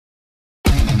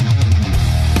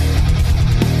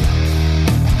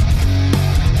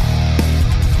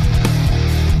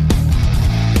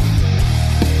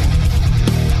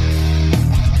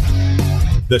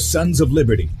The Sons of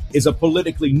Liberty is a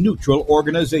politically neutral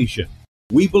organization.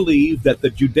 We believe that the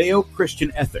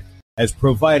Judeo-Christian ethic has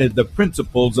provided the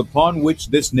principles upon which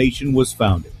this nation was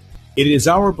founded. It is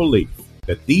our belief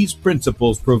that these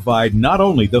principles provide not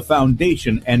only the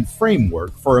foundation and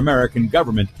framework for American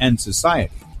government and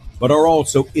society, but are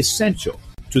also essential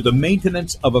to the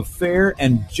maintenance of a fair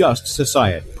and just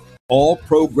society. All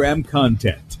program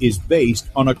content is based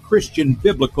on a Christian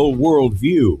biblical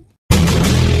worldview.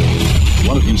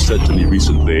 One of you said to me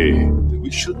recently that we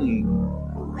shouldn't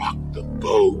rock the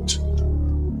boat.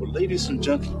 Well, ladies and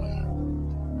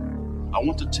gentlemen, I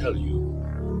want to tell you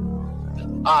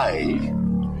that I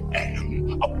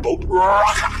am a boat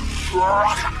rocker.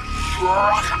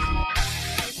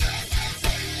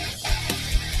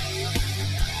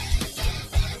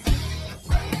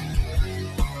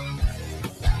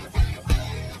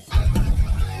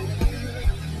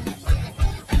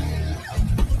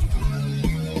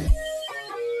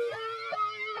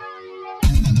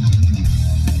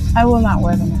 I will not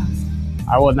wear the mask.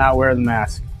 I will not wear the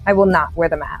mask. I will not wear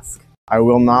the mask. I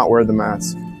will not wear the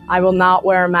mask. I will not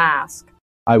wear a mask.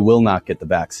 I will not get the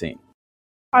vaccine.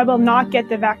 I will not get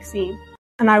the vaccine.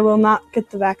 And I will not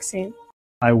get the vaccine.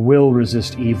 I will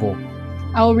resist evil.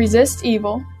 I will resist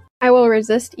evil. I will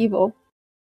resist evil.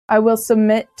 I will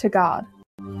submit to God.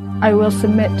 I will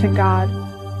submit to God.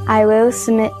 I will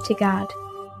submit to God.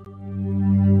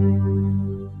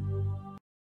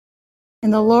 In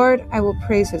the Lord I will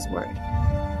praise his word.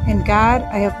 In God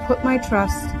I have put my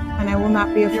trust, and I will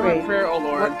not be afraid. Hear my prayer, O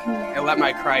Lord, and let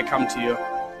my cry come to you.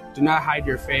 Do not hide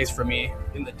your face from me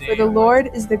in the day. For the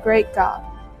Lord is the great God,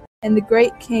 and the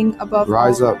great King above all.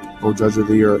 Rise up, O judge of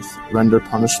the earth, render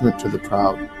punishment to the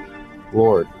proud.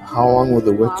 Lord, how long will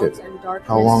the wicked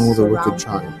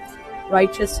triumph?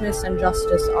 Righteousness and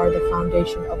justice are the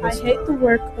foundation of this. I hate the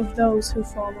work of those who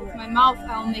fall away. With my mouth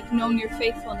I will make known your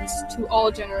faithfulness to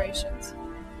all generations.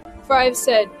 For I have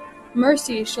said,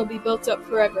 mercy shall be built up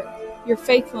forever. Your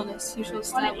faithfulness you shall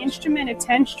establish. On an instrument of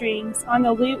 10 strings, on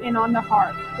the lute and on the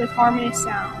harp, with harmonious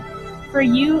sound. For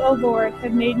you, O Lord,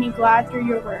 have made me glad through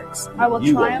your works. I will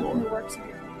triumph in the works of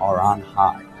your hands. Are on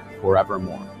high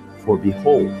forevermore. For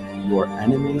behold, your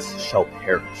enemies shall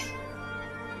perish.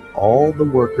 All the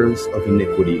workers of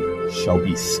iniquity shall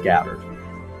be scattered.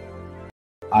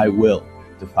 I will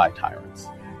defy tyrants.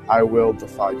 I will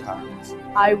defy tyrants.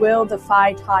 I will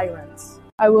defy tyrants.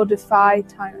 I will defy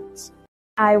tyrants.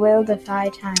 I will defy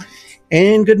tyrants.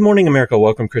 And good morning, America.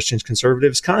 Welcome, Christians,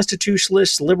 conservatives,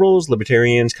 constitutionalists, liberals,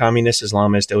 libertarians, communists,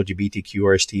 Islamists, LGBTQ,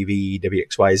 RSTV,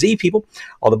 WXYZ people,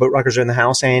 all the boat rockers are in the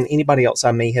house, and anybody else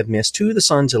I may have missed to the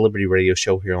Sons of Liberty radio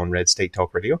show here on Red State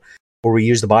Talk Radio, where we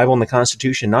use the Bible and the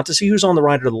Constitution not to see who's on the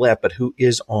right or the left, but who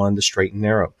is on the straight and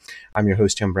narrow. I'm your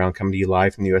host, Tim Brown, coming to you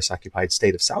live from the U.S.-occupied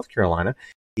state of South Carolina,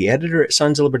 the editor at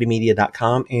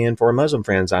sonsoflibertymedia.com, and for our Muslim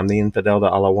friends, I'm the infidel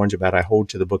that Allah warns you about. I hold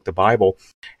to the book, the Bible,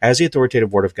 as the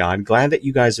authoritative word of God. Glad that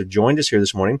you guys have joined us here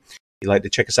this morning. If you'd like to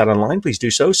check us out online, please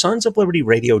do so,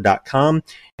 sonsoflibertyradio.com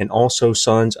and also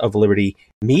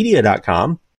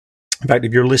sonsoflibertymedia.com. In fact,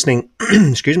 if you're listening,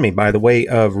 by the way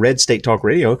of Red State Talk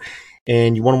Radio,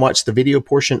 and you want to watch the video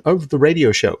portion of the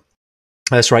radio show,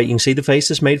 that's right, you can see the face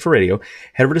that's made for radio.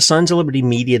 Head over to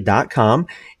sonsoflibertymedia.com,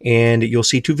 and you'll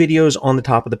see two videos on the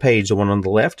top of the page. The one on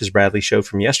the left is Bradley's show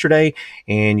from yesterday,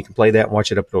 and you can play that and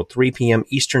watch it up until 3 p.m.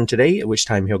 Eastern today, at which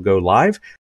time he'll go live.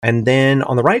 And then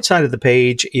on the right side of the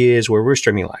page is where we're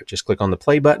streaming live. Just click on the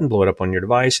play button, blow it up on your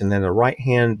device, and then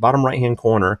the bottom right-hand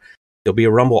corner, there'll be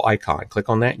a Rumble icon. Click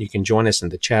on that, and you can join us in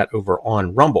the chat over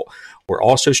on Rumble. We're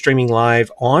also streaming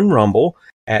live on Rumble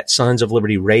at Sons of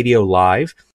Liberty Radio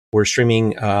Live. We're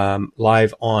streaming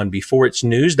live on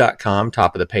beforeitsnews.com,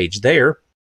 top of the page there.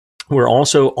 We're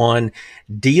also on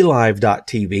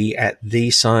DLive.tv at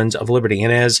the Sons of Liberty.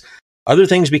 And as other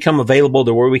things become available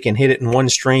to where we can hit it in one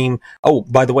stream. Oh,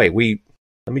 by the way,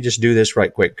 let me just do this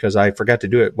right quick because I forgot to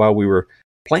do it while we were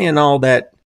playing all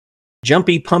that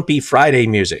jumpy, pumpy Friday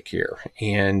music here.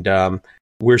 And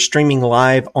we're streaming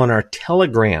live on our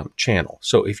Telegram channel.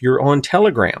 So if you're on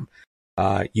Telegram,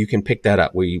 you can pick that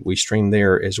up. We stream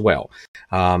there as well.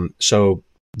 So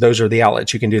those are the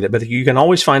outlets you can do that. But you can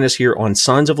always find us here on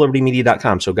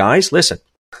sonsoflibertymedia.com. So guys, listen,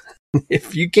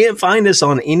 if you can't find us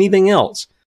on anything else,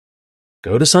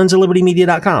 go to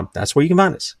sonsoflibertymedia.com. That's where you can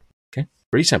find us. Okay,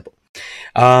 pretty simple.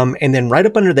 And then right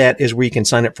up under that is where you can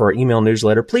sign up for our email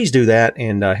newsletter. Please do that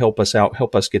and help us out,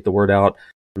 help us get the word out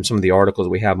from some of the articles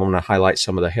we have. I'm going to highlight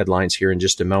some of the headlines here in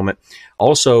just a moment.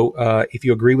 Also, if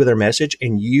you agree with our message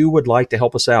and you would like to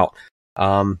help us out,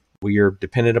 we are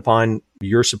dependent upon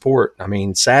your support. I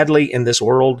mean, sadly, in this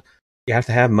world, You have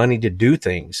to have money to do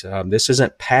things. This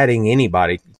isn't padding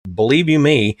anybody. Believe you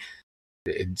me,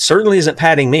 it certainly isn't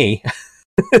padding me.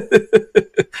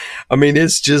 I mean,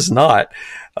 it's just not.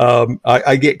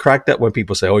 I get cracked up when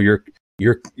people say, "Oh, you're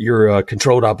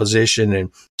controlled opposition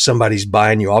and somebody's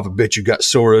buying you off. I bet you got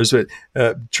Soros."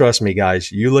 But trust me,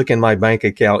 guys, you look in my bank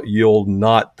account, you'll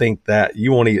not think that.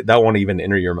 That won't even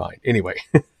enter your mind. Anyway,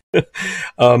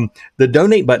 the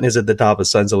donate button is at the top of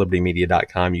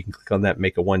sonsoflibertymedia.com. You can click on that,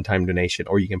 make a one-time donation,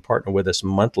 or you can partner with us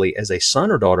monthly as a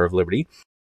son or daughter of Liberty.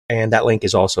 And that link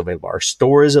is also available. Our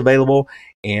store is available,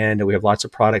 and we have lots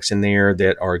of products in there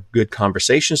that are good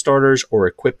conversation starters or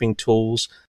equipping tools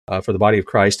for the body of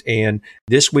Christ. And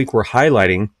this week we're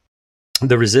highlighting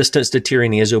the Resistance to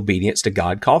Tyranny is Obedience to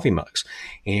God coffee mugs.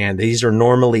 And these are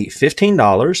normally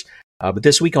 $15, but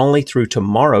this week only through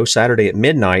tomorrow, Saturday at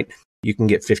midnight, you can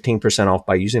get 15% off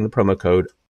by using the promo code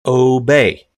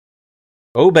OBEY.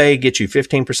 OBEY gets you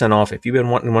 15% off if you've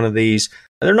been wanting one of these.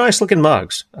 They're nice looking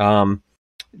mugs.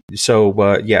 So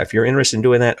if you're interested in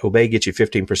doing that, Obey gets you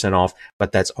 15% off,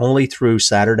 but that's only through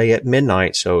Saturday at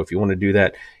midnight. So if you want to do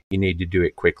that, you need to do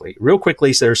it quickly. Real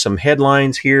quickly, so there's some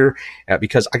headlines here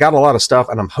because I got a lot of stuff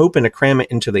and I'm hoping to cram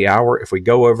it into the hour. If we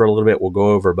go over a little bit, we'll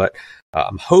go over, but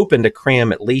I'm hoping to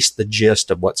cram at least the gist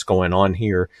of what's going on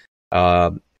here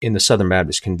in the Southern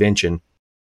Baptist Convention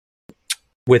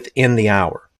within the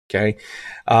hour. Okay.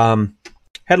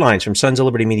 Headlines from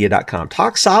sonsoflibertymedia.com.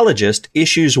 Toxologist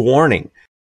issues warning.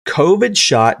 COVID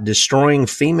shot destroying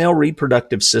female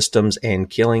reproductive systems and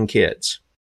killing kids.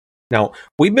 Now,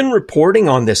 we've been reporting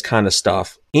on this kind of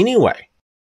stuff anyway.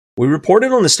 We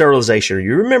reported on the sterilization.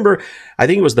 You remember, I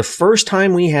think it was the first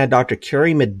time we had Dr.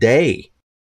 Carrie Madej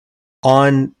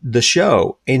on the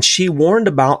show, and she warned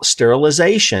about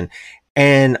sterilization.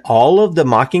 And all of the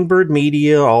Mockingbird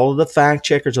media, all of the fact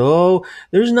checkers, oh,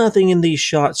 there's nothing in these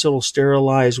shots that will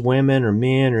sterilize women or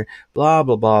men or blah,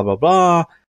 blah, blah, blah, blah.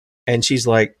 And she's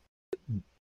like,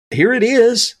 here it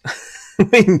is. I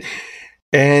mean,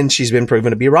 and she's been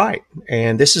proven to be right.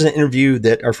 And this is an interview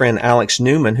that our friend Alex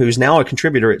Newman, who's now a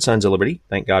contributor at Sons of Liberty,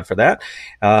 thank God for that,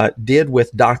 did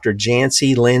with Dr.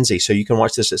 Jancy Lindsay. So you can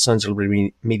watch this at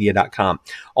sonsoflibertymedia.com.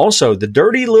 Also, the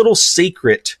dirty little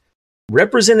secret,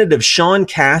 Representative Sean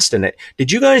Castanet.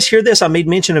 Did you guys hear this? I made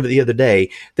mention of it the other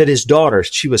day, that his daughter,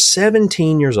 she was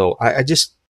 17 years old. I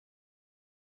just,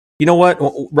 you know what?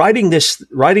 Writing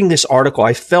this article,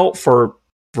 I felt for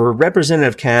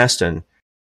Representative Caston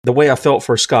the way I felt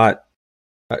for Scott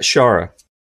Schara.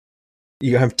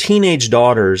 You have teenage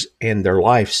daughters and their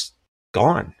life's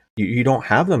gone. You don't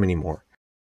have them anymore.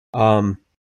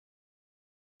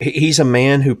 He's a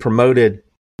man who promoted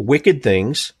wicked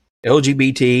things,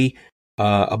 LGBT,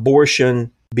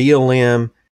 abortion,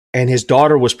 BLM, and his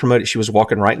daughter was promoted. She was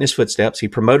walking right in his footsteps. He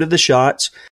promoted the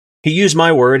shots. He used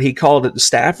my word. He called it the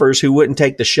staffers who wouldn't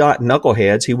take the shot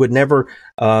knuckleheads. He would never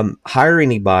hire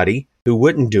anybody who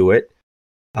wouldn't do it.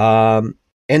 And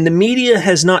the media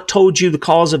has not told you the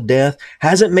cause of death,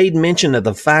 hasn't made mention of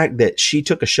the fact that she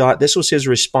took a shot. This was his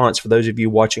response for those of you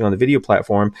watching on the video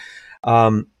platform.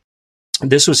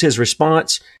 This was his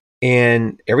response.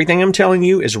 And everything I'm telling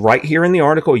you is right here in the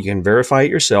article. You can verify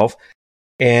it yourself.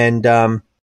 And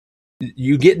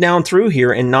you get down through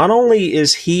here, and not only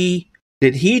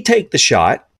did he take the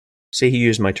shot, see, he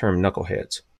used my term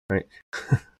knuckleheads, right?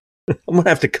 I'm going to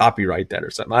have to copyright that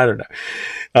or something. I don't know.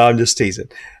 I'm just teasing.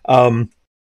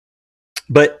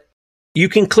 But you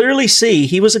can clearly see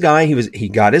he was a guy, he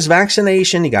got his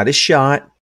vaccination, he got his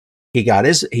shot,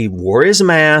 he wore his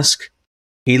mask,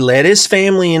 he led his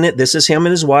family in it. This is him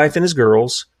and his wife and his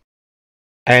girls.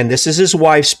 And this is his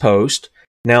wife's post.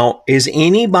 Now, is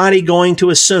anybody going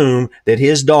to assume that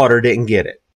his daughter didn't get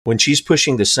it when she's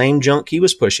pushing the same junk he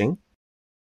was pushing,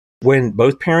 when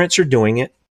both parents are doing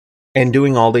it and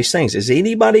doing all these things? Is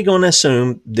anybody going to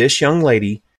assume this young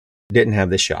lady didn't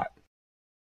have this shot?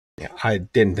 Yeah, I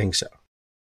didn't think so.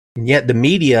 And yet the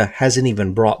media hasn't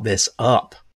even brought this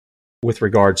up with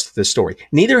regards to this story.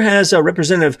 Neither has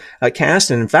Representative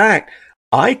Caston. In fact,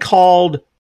 I called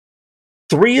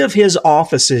 3 of his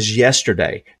offices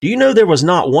yesterday. Do you know there was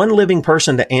not one living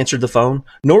person that answered the phone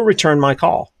nor returned my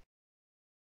call?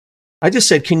 I just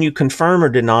said, can you confirm or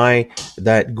deny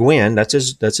that Gwen, that's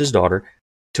his daughter,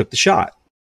 took the shot?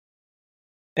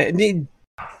 And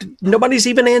nobody's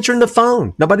even answering the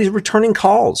phone. Nobody's returning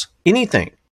calls, anything.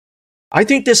 I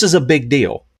think this is a big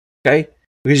deal, okay?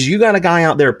 Because you got a guy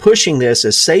out there pushing this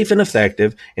as safe and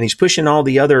effective, and he's pushing all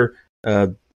the other,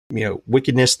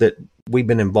 wickedness that we've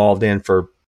been involved in for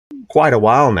quite a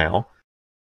while now.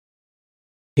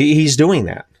 He's doing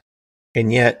that.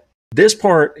 And yet, this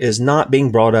part is not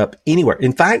being brought up anywhere.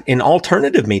 In fact, in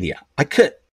alternative media,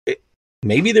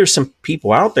 maybe there's some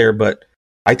people out there, but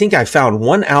I think I found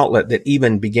one outlet that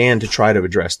even began to try to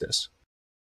address this.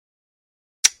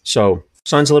 So,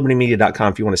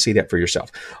 sonsoflibertymedia.com if you want to see that for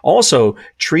yourself. Also,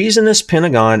 treasonous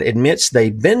Pentagon admits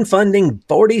they've been funding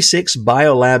 46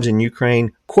 biolabs in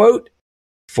Ukraine, quote,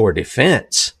 for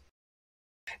defense.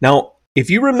 Now, if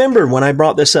you remember when I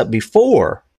brought this up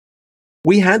before,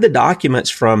 we had the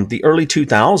documents from the early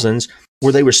 2000s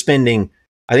where they were spending,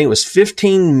 I think it was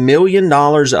 $15 million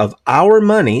of our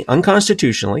money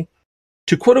unconstitutionally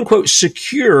to quote unquote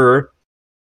secure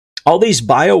all these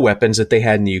bioweapons that they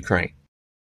had in the Ukraine.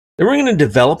 They weren't going to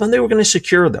develop them, they were going to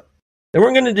secure them. They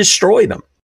weren't going to destroy them.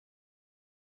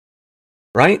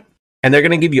 Right? And they're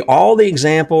going to give you all the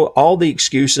example, all the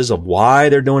excuses of why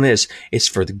they're doing this. It's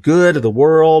for the good of the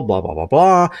world, blah, blah, blah,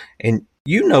 blah. And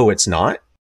you know it's not.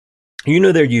 You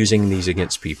know they're using these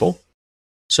against people.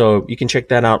 So you can check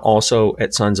that out also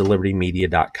at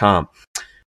sonsoflibertymedia.com.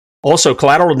 Also,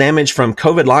 collateral damage from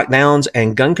COVID lockdowns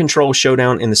and gun control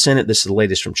showdown in the Senate. This is the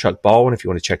latest from Chuck Baldwin, if you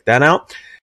want to check that out.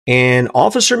 And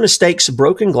officer mistakes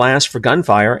broken glass for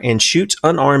gunfire and shoots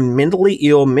unarmed mentally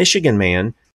ill Michigan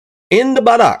man in the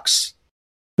buttocks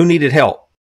who needed help.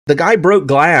 The guy broke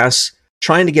glass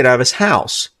trying to get out of his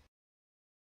house.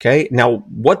 Okay, now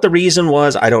what the reason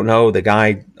was, I don't know. The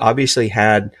guy obviously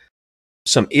had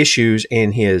some issues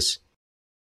in his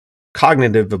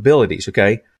cognitive abilities,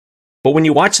 okay? But when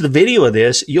you watch the video of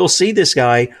this, you'll see this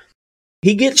guy,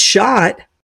 he gets shot,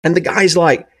 and the guy's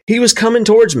like, he was coming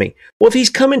towards me. Well, if he's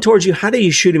coming towards you, how do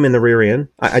you shoot him in the rear end?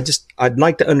 I'd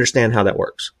like to understand how that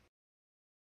works.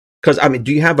 Because, I mean,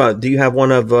 do you have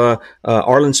one of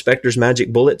Arlen Specter's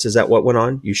magic bullets? Is that what went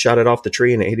on? You shot it off the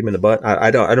tree and it hit him in the butt? I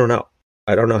don't know.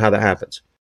 I don't know how that happens.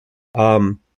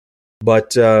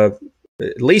 But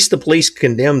at least the police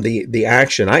condemned the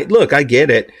action. I get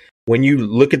it. When you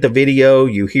look at the video,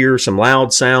 you hear some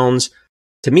loud sounds.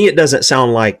 To me, it doesn't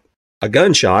sound like a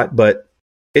gunshot, but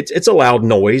it's a loud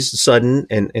noise, sudden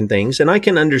and things. And I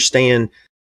can understand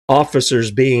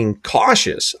officers being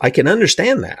cautious. I can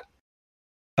understand that.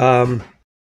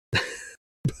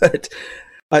 But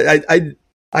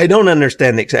I don't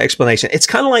understand the explanation. It's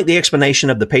kind of like the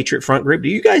explanation of the Patriot Front group. Do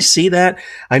you guys see that?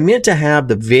 I meant to have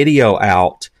the video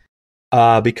out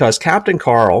because Captain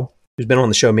Carl, who's been on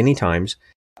the show many times,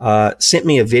 sent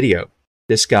me a video.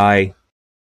 This guy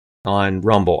on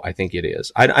Rumble, I think it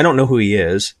is. I don't know who he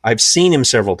is. I've seen him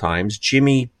several times.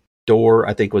 Jimmy Dore,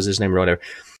 I think was his name or whatever.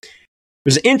 It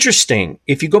was interesting.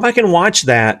 If you go back and watch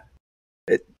that,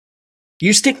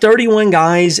 you stick 31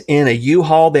 guys in a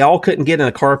U-Haul. They all couldn't get in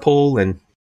a carpool and,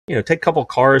 take a couple of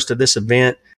cars to this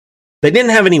event. They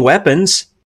didn't have any weapons.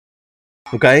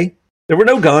 Okay. There were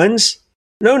no guns,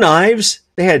 no knives.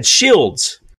 They had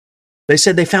shields. They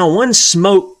said they found one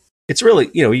smoke. It's really,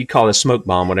 you call it a smoke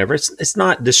bomb, whatever. It's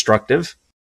not destructive.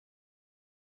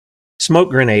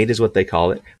 Smoke grenade is what they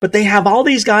call it. But they have all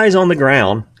these guys on the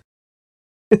ground.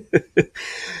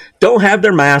 Don't have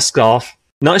their masks off.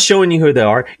 Not showing you who they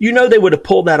are. They would have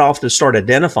pulled that off to start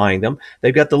identifying them.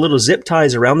 They've got the little zip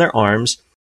ties around their arms.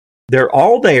 They're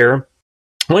all there.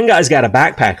 One guy's got a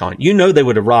backpack on. They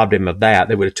would have robbed him of that.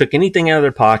 They would have took anything out of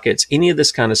their pockets, any of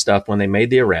this kind of stuff when they made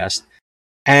the arrest.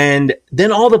 And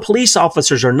then all the police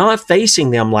officers are not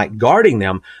facing them like guarding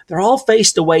them. They're all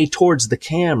faced away towards the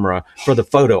camera for the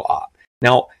photo op.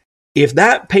 Now, if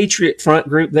that Patriot Front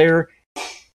group there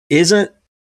isn't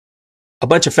a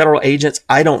bunch of federal agents,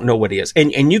 I don't know what is.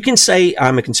 And you can say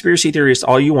I'm a conspiracy theorist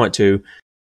all you want to.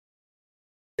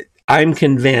 I'm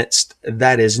convinced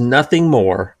that is nothing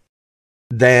more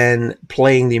than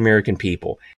playing the American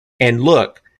people. And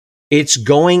look, it's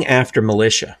going after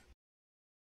militia.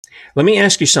 Let me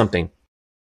ask you something.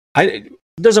 It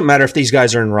doesn't matter if these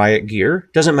guys are in riot gear.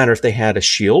 It doesn't matter if they had a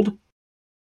shield.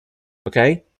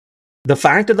 Okay? The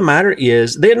fact of the matter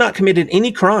is they had not committed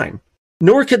any crime.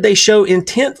 Nor could they show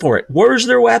intent for it. Where's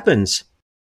their weapons?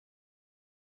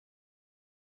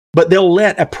 But they'll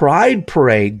let a pride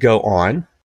parade go on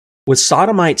with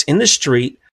sodomites in the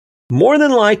street, more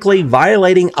than likely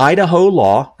violating Idaho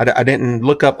law. I didn't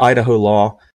look up Idaho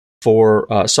law for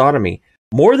sodomy.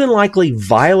 More than likely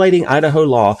violating Idaho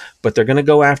law, but they're going to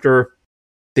go after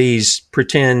these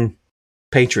pretend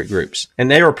patriot groups. And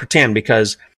they are pretend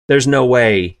because there's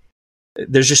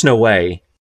just no way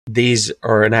these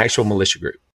are an actual militia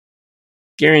group.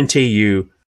 Guarantee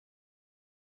you,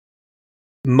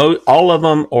 all of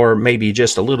them, or maybe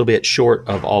just a little bit short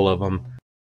of all of them,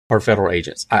 are federal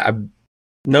agents. I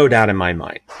no doubt in my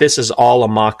mind. This is all a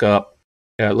mock-up.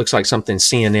 It looks like something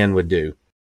CNN would do,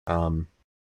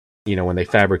 when they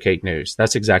fabricate news.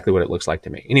 That's exactly what it looks like to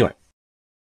me. Anyway,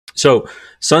 So,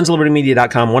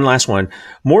 sonsoflibertymedia.com, one last one.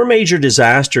 More major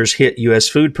disasters hit U.S.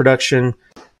 food production.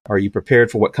 Are you prepared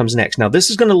for what comes next? Now,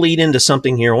 this is going to lead into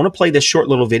something here. I want to play this short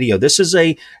little video. This is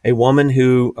a woman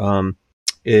who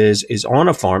is on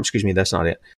a farm. Excuse me, that's not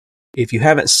it. If you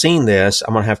haven't seen this,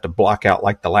 I'm going to have to block out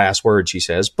like the last word she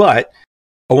says. But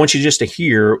I want you just to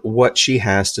hear what she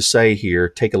has to say here.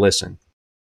 Take a listen.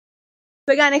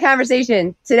 We got in a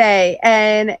conversation today,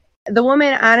 and the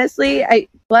woman, honestly,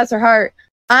 bless her heart,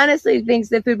 honestly thinks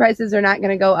that food prices are not going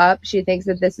to go up. She thinks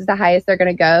that this is the highest they're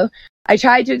going to go. I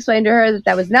tried to explain to her that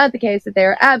that was not the case, that they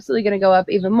are absolutely going to go up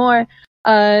even more.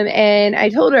 And I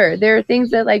told her there are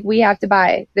things that like we have to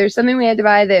buy. There's something we had to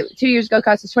buy that 2 years ago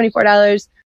cost us $24.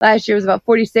 Last year was about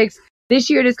 $46. This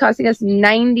year it is costing us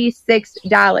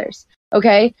 $96.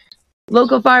 Okay.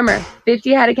 Local farmer,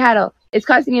 50 head of cattle. It's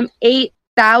costing him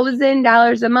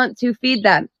 $8,000 a month to feed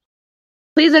them.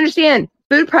 Please understand,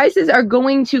 food prices are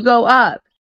going to go up.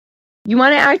 You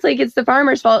want to act like it's the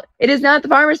farmer's fault. It is not the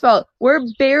farmer's fault. We're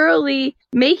barely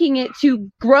making it to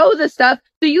grow the stuff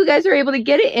so you guys are able to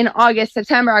get it in August,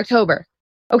 September, October.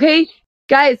 Okay?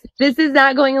 Guys, this is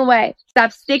not going away.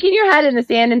 Stop sticking your head in the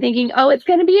sand and thinking, oh, it's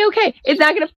going to be okay. It's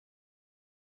not going to...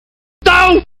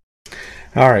 No!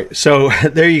 All right, so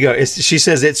there you go. She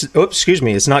says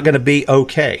it's not going to be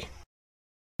okay.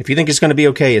 If you think it's going to be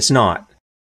okay, it's not.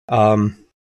 And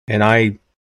I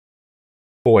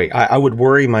would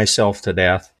worry myself to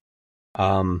death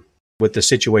with the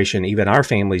situation even our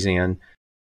family's in,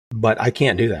 but I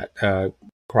can't do that.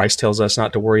 Christ tells us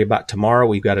not to worry about tomorrow.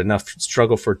 We've got enough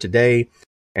struggle for today.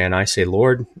 And I say,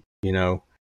 Lord, you know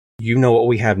what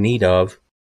we have need of.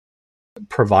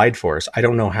 Provide for us. I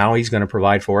don't know how he's going to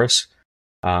provide for us,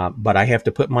 but I have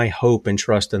to put my hope and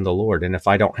trust in the Lord. And if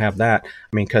I don't have that,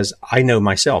 because I know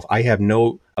myself, I have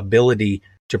no ability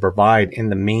to provide in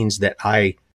the means that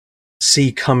I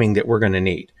see coming that we're going to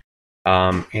need.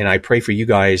 And I pray for you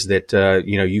guys that,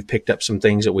 you've picked up some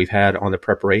things that we've had on the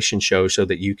preparation show so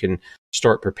that you can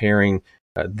start preparing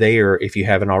there if you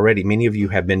haven't already. Many of you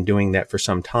have been doing that for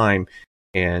some time,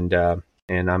 and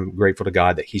I'm grateful to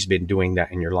God that he's been doing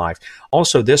that in your life.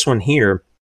 Also, this one here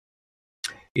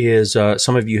is,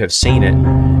 some of you have seen it,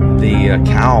 the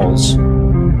cows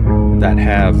that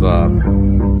have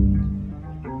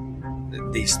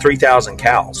these 3,000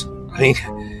 cows.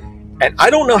 And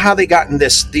I don't know how they got in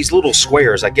these little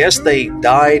squares. I guess they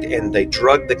died and they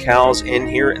drugged the cows in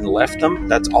here and left them.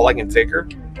 That's all I can figure.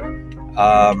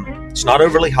 It's not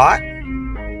overly hot.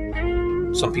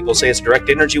 Some people say it's direct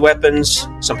energy weapons.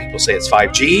 Some people say it's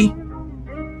 5G.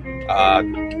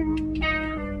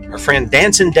 Our friend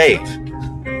Dancing Dave,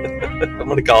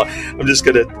 I'm just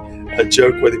going to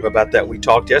joke with him about that. We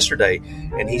talked yesterday,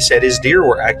 and he said his deer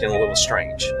were acting a little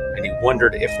strange. And he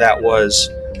wondered if that was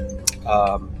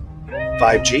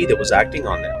 5G that was acting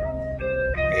on them.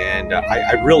 And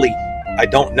I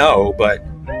don't know, but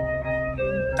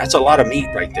that's a lot of meat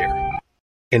right there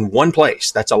in one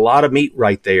place. That's a lot of meat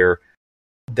right there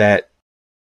that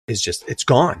is just, it's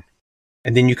gone.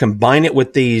 And then you combine it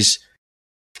with these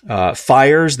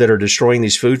fires that are destroying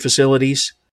these food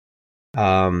facilities.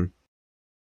 Don't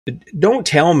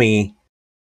tell me,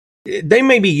 they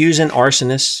may be using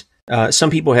arsonists. Some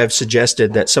people have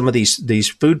suggested that some of these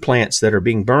food plants that are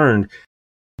being burned,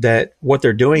 that what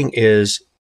they're doing is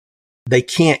they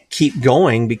can't keep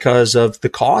going because of the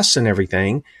costs and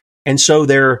everything. And so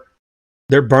they're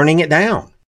burning it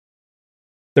down.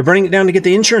 They're burning it down to get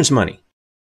the insurance money.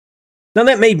 Now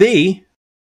that may be.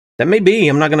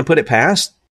 I'm not going to put it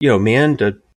past, men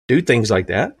to do things like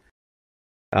that.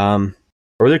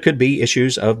 Or there could be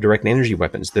issues of direct energy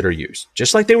weapons that are used,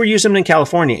 just like they were using them in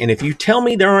California. And if you tell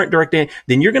me there aren't direct,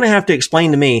 then you're going to have to explain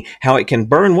to me how it can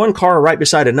burn one car right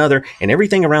beside another and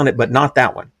everything around it, but not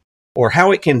that one. Or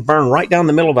how it can burn right down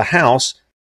the middle of a house,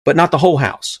 but not the whole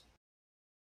house.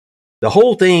 The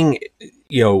whole thing,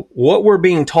 what we're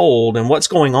being told and what's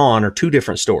going on are two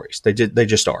different stories. They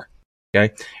just are.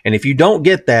 Okay. And if you don't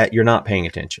get that, you're not paying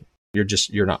attention.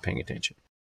 You're not paying attention.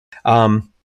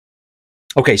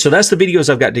 Okay, so that's the videos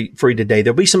I've got for you today.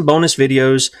 There'll be some bonus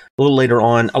videos a little later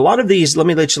on. A lot of these, let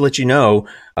me let you know,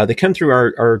 they come through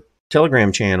our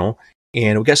Telegram channel,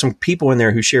 and we've got some people in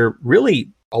there who share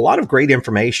really a lot of great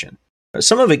information.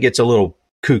 Some of it gets a little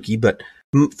kooky, but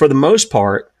for the most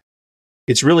part,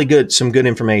 it's really good, some good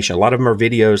information. A lot of them are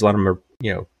videos, a lot of them are,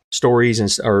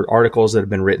 stories or articles that have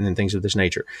been written and things of this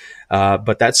nature.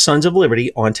 But that's Sons of Liberty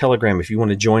on Telegram. If you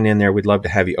want to join in there, we'd love to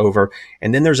have you over.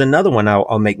 And then there's another one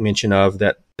I'll make mention of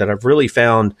that I've really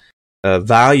found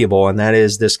valuable, and that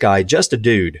is this guy, Just a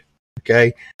Dude.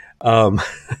 Okay.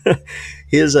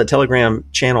 His Telegram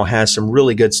channel has some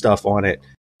really good stuff on it.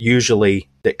 usually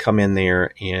that come in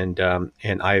there, and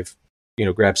I've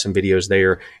grabbed some videos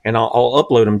there, and I'll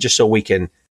upload them just so we can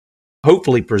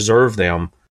hopefully preserve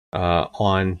them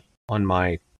on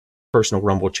my personal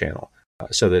Rumble channel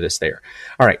so that it's there.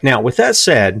 All right, now with that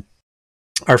said,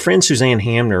 our friend Suzanne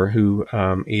Hamner, who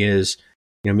is,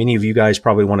 many of you guys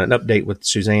probably want an update with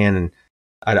Suzanne, and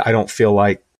I don't feel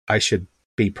like I should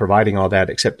be providing all that,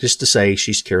 except just to say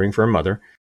she's caring for her mother,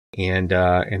 and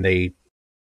they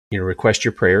request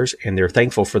your prayers, and they're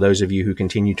thankful for those of you who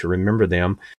continue to remember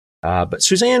them. But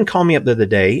Suzanne called me up the other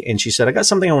day, and she said, I got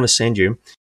something I want to send you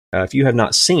if you have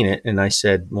not seen it. And I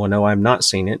said, well, no, I've not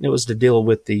seen it. And it was to deal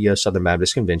with the Southern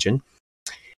Baptist Convention.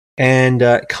 And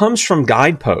it comes from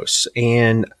Guideposts.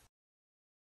 And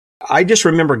I just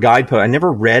remember Guideposts. I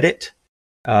never read it,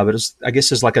 but I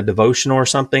guess it's like a devotional or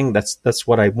something. That's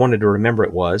what I wanted to remember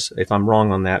it was. If I'm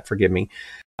wrong on that, forgive me.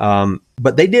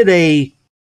 But they did a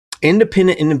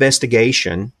independent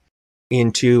investigation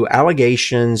into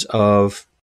allegations of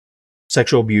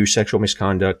sexual abuse, sexual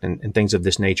misconduct, and things of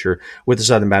this nature with the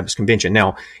Southern Baptist Convention.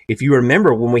 Now, if you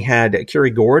remember when we had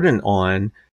Kerry Gordon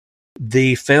on,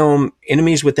 the film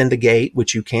Enemies Within the Gate,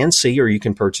 which you can see or you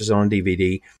can purchase on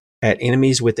DVD at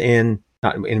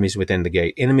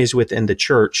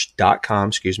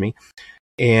enemieswithinthechurch.com,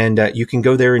 and you can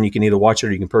go there and you can either watch it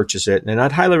or you can purchase it. And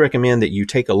I'd highly recommend that you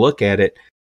take a look at it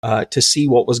to see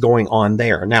what was going on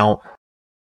there. Now,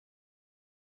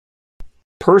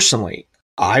 personally,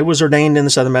 I was ordained in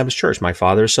the Southern Baptist Church. My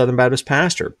father is a Southern Baptist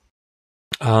pastor.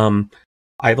 I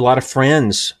have a lot of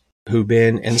friends who've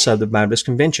been in the Southern Baptist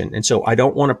Convention. And so I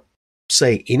don't want to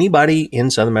say anybody in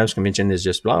Southern Baptist Convention is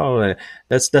just, oh,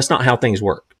 that's not how things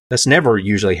work. That's never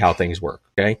usually how things work,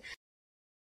 okay?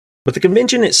 But the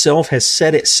convention itself has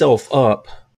set itself up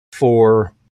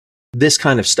for this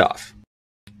kind of stuff.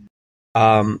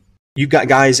 You've got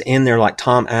guys in there like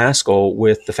Tom Ascol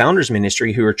with the Founders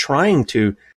Ministry who are trying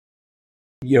to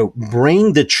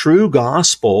bring the true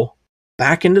gospel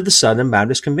back into the Southern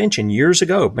Baptist Convention years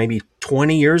ago, maybe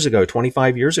 20 years ago,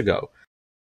 25 years ago.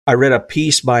 I read a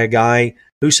piece by a guy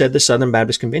who said the Southern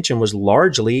Baptist Convention was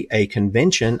largely a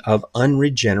convention of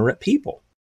unregenerate people.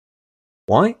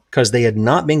 Why? Because they had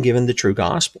not been given the true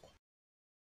gospel.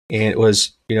 And it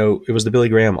was the Billy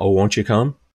Graham, oh, won't you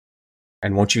come?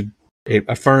 And won't you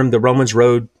affirm the Romans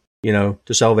road, to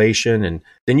salvation? And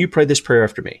then you pray this prayer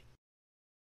after me.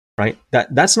 Right?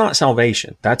 That's not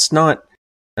salvation. That's not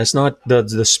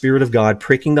the Spirit of God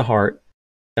pricking the heart.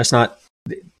 That's not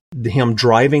him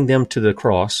driving them to the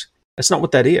cross. That's not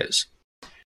what that is.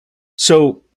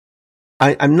 So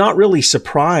I'm not really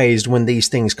surprised when these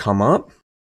things come up,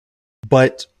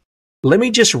 but let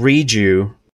me just read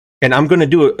you, and I'm going to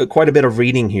do quite a bit of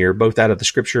reading here, both out of the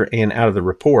scripture and out of the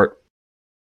report.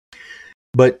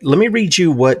 But let me read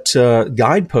you what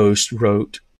Guidepost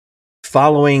wrote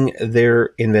following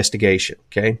their investigation,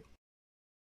 okay?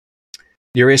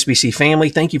 Dear SBC family,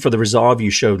 thank you for the resolve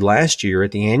you showed last year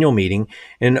at the annual meeting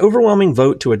and an overwhelming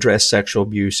vote to address sexual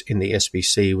abuse in the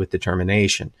SBC with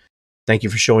determination. Thank you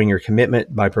for showing your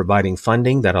commitment by providing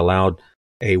funding that allowed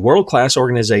a world-class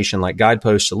organization like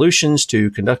Guidepost Solutions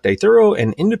to conduct a thorough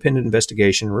and independent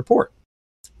investigation and report.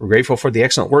 We're grateful for the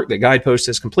excellent work that Guidepost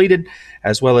has completed,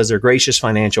 as well as their gracious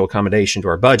financial accommodation to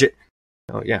our budget.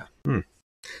 Oh, yeah.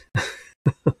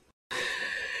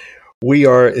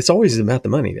 It's always about the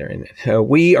money there, isn't it?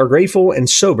 We are grateful and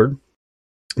sobered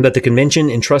that the convention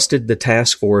entrusted the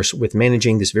task force with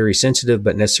managing this very sensitive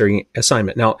but necessary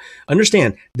assignment. Now,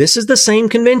 understand, this is the same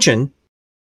convention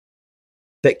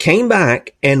that came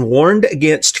back and warned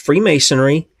against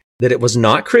Freemasonry, that it was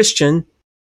not Christian,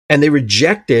 and they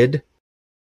rejected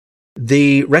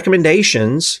the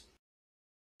recommendations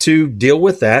to deal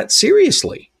with that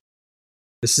seriously.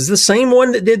 This is the same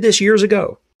one that did this years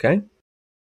ago, okay?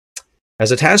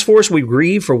 As a task force, we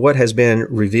grieve for what has been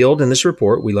revealed in this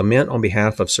report. We lament on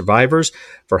behalf of survivors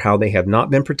for how they have not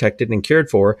been protected and cared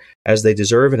for as they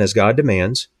deserve and as God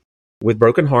demands. With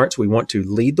broken hearts, we want to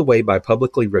lead the way by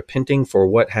publicly repenting for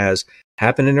what has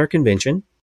happened in our convention.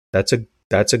 That's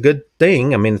a good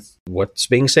thing. I mean, what's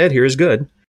being said here is good.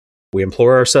 We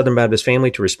implore our Southern Baptist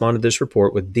family to respond to this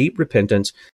report with deep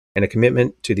repentance and a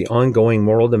commitment to the ongoing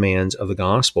moral demands of the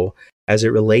gospel as it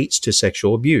relates to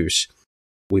sexual abuse.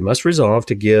 We must resolve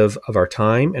to give of our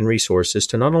time and resources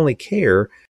to not only care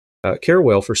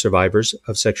well for survivors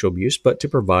of sexual abuse, but to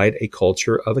provide a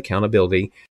culture of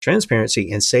accountability, transparency,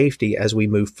 and safety as we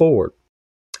move forward.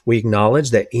 We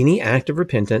acknowledge that any act of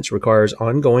repentance requires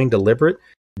ongoing, deliberate,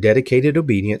 dedicated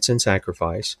obedience and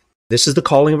sacrifice. This is the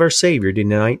calling of our Savior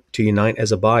to unite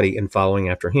as a body in following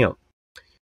after Him.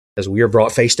 As we are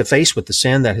brought face to face with the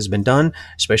sin that has been done,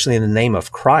 especially in the name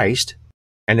of Christ,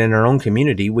 And in our own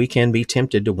community, we can be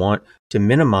tempted to want to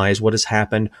minimize what has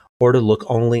happened or to look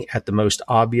only at the most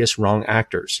obvious wrong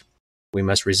actors. We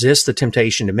must resist the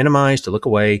temptation to minimize, to look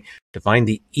away, to find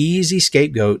the easy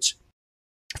scapegoats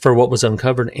for what was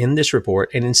uncovered in this report,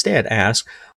 and instead ask,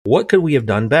 what could we have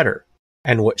done better?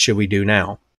 And what should we do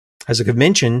now? As a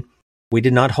convention, we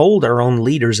did not hold our own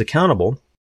leaders accountable.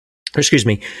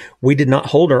 We did not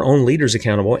hold our own leaders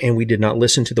accountable, and we did not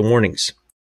listen to the warnings.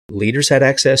 Leaders had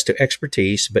access to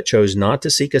expertise, but chose not to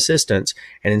seek assistance,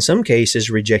 and in some cases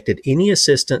rejected any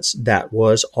assistance that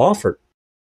was offered.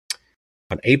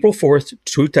 On April 4th,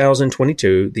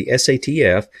 2022, the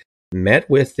SATF met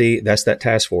with that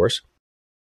task force,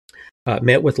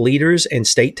 met with leaders and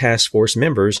state task force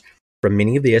members from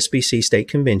many of the SBC state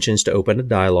conventions to open a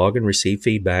dialogue and receive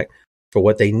feedback for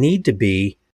what they need to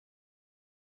be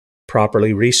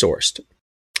properly resourced.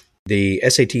 The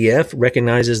SATF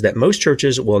recognizes that most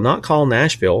churches will not call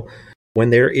Nashville when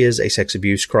there is a sex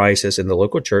abuse crisis in the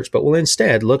local church, but will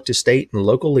instead look to state and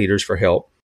local leaders for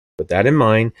help. With that in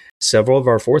mind, several of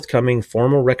our forthcoming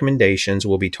formal recommendations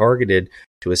will be targeted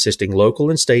to assisting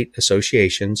local and state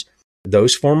associations.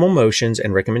 Those formal motions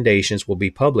and recommendations will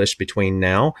be published between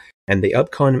now and the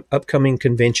upcoming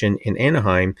convention in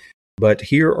Anaheim, but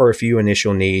here are a few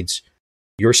initial needs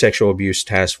your sexual abuse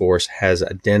task force has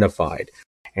identified.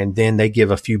 And then they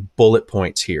give a few bullet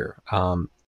points here, 5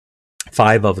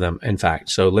 of them, in fact.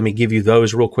 So let me give you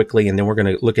those real quickly, and then we're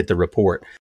going to look at the report,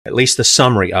 at least the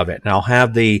summary of it. And I'll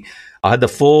have the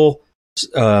full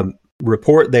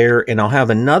report there, and I'll have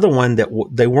another one that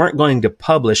they weren't going to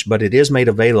publish, but it is made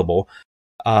available.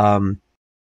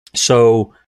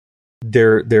 So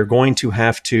they're going to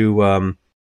have to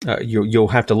you'll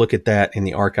have to look at that in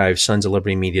the archive,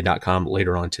 sonsoflibertymedia.com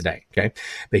later on today. Okay,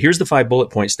 but here's the 5 bullet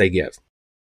points they give.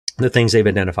 The things they've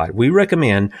identified. We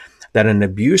recommend that an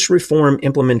abuse reform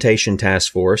implementation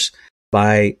task force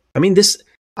I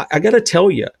got to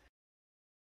tell you,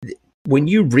 when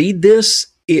you read this,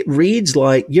 it reads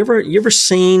like, you ever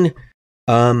seen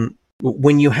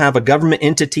when you have a government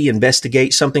entity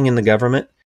investigate something in the government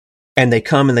and they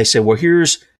come and they say, well,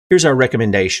 here's our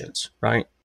recommendations, right?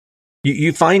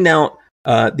 You find out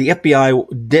the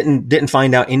FBI didn't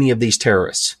find out any of these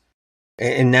terrorists.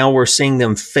 And now we're seeing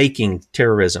them faking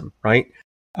terrorism, right?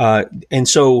 And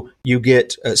so you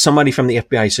get somebody from the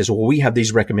FBI says, well, we have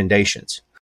these recommendations.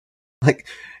 Like,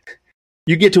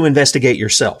 you get to investigate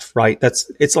yourself, right?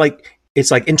 It's like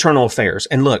internal affairs.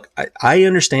 And look, I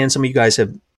understand some of you guys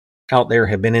out there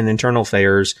have been in internal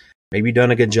affairs, maybe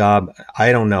done a good job.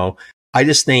 I don't know. I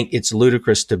just think it's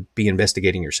ludicrous to be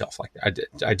investigating yourself like that.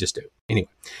 I just do. Anyway.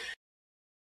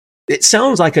 It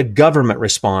sounds like a government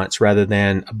response rather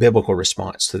than a biblical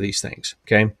response to these things,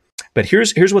 okay? But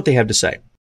here's what they have to say.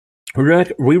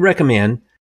 We recommend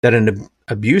that an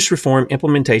abuse reform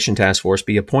implementation task force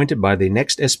be appointed by the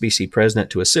next SBC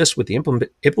president to assist with the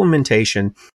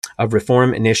implementation of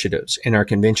reform initiatives in our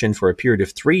convention for a period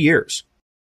of 3 years.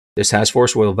 This task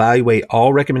force will evaluate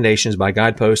all recommendations by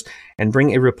Guidepost and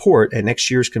bring a report at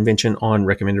next year's convention on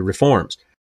recommended reforms.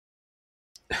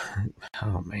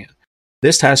 Oh, man.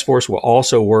 This task force will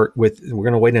also work with, we're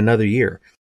going to wait another year.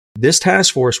 This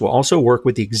task force will also work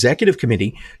with the executive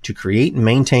committee to create and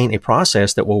maintain a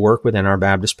process that will work within our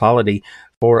Baptist polity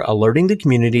for alerting the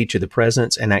community to the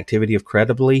presence and activity of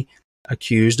credibly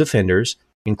accused offenders,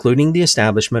 including the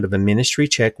establishment of a ministry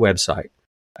check website.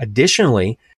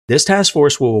 Additionally, this task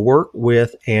force will work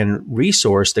with and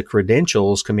resource the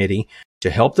credentials committee to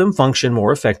help them function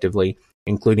more effectively,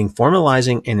 including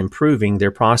formalizing and improving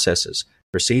their processes,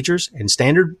 procedures, and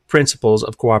standard principles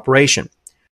of cooperation.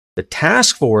 The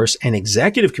task force and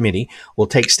executive committee will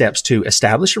take steps to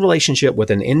establish a relationship with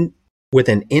an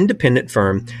independent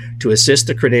firm to assist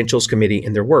the credentials committee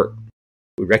in their work.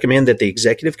 We recommend that the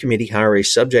executive committee hire a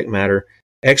subject matter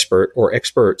expert or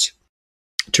experts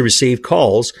to receive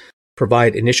calls,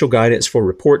 provide initial guidance for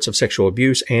reports of sexual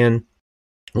abuse, and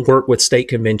work with state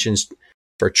conventions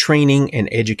for training and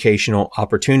educational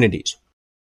opportunities.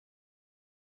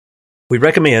 We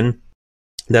recommend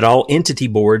that all entity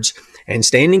boards and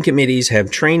standing committees have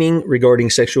training regarding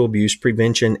sexual abuse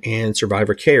prevention and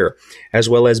survivor care, as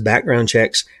well as background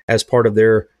checks as part of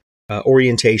their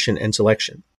orientation and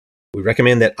selection. We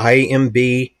recommend that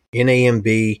IMB,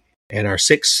 NAMB, and our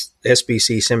 6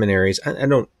 SBC seminaries, I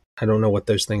don't know what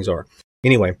those things are.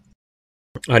 Anyway,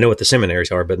 I know what the seminaries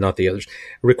are, but not the others,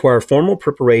 require formal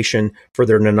preparation for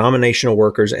their denominational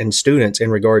workers and students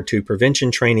in regard to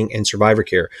prevention training and survivor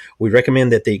care. We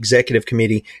recommend that the executive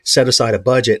committee set aside a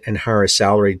budget and hire a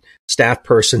salaried staff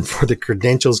person for the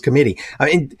credentials committee. I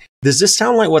mean, does this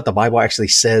sound like what the Bible actually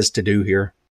says to do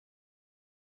here?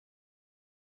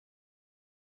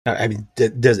 I mean,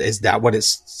 is that what it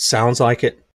sounds like?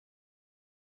 It?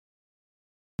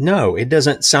 No, it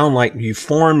doesn't sound like you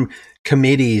form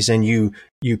committees and you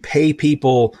pay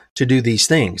people to do these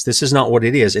things. This is not what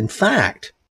it is. In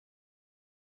fact,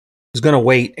 I was going to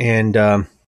wait and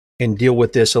deal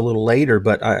with this a little later,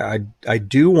 but I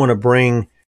do want to bring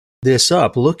this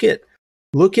up. Look at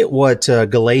what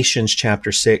Galatians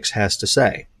chapter 6 has to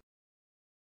say.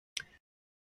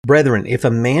 Brethren, if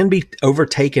a man be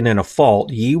overtaken in a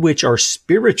fault, ye which are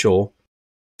spiritual,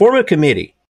 form a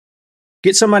committee.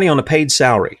 Get somebody on a paid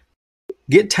salary.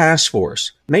 Get task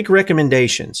force. Make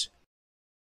recommendations.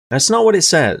 That's not what it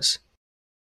says.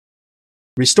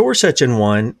 Restore such an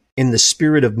one in the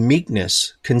spirit of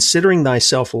meekness, considering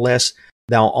thyself, lest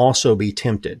thou also be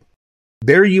tempted.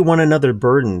 Bear ye one another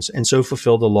burdens, and so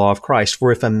fulfill the law of Christ.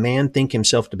 For if a man think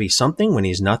himself to be something when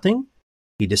he is nothing,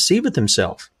 he deceiveth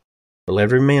himself. But let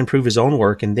every man prove his own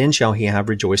work, and then shall he have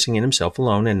rejoicing in himself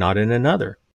alone, and not in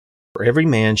another. For every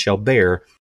man shall bear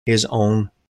his own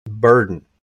burden.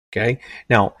 Okay?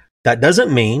 Now, that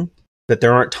doesn't mean that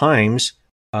there aren't times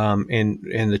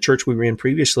in the church we were in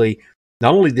previously,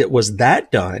 not only that was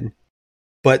that done,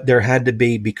 but there had to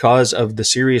be, because of the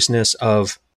seriousness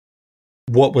of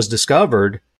what was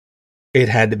discovered, it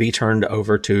had to be turned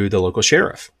over to the local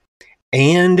sheriff.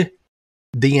 And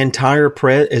the entire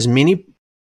as many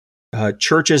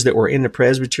churches that were in the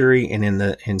presbytery and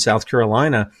in South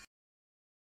Carolina,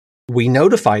 we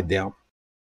notified them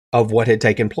of what had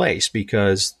taken place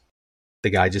because the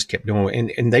guy just kept doing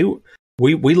it. And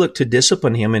we looked to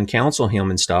discipline him and counsel him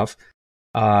and stuff,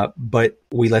 but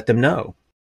we let them know.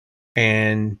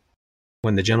 And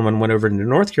when the gentleman went over to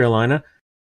North Carolina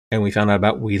and we found out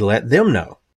about it, we let them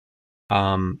know.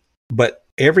 But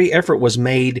every effort was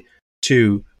made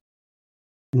to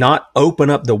not open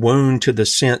up the wound to the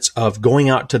sense of going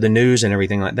out to the news and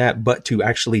everything like that, but to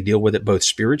actually deal with it both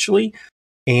spiritually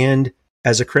and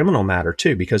as a criminal matter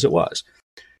too, because it was.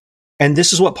 And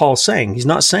this is what Paul's saying. He's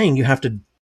not saying you have to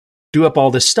do up all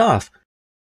this stuff,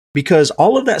 because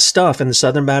all of that stuff in the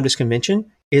Southern Baptist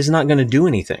Convention is not going to do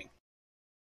anything.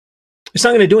 It's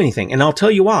not going to do anything. And I'll tell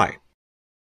you why.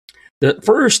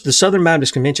 The Southern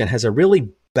Baptist Convention has a really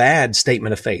bad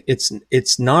statement of faith.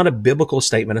 It's not a biblical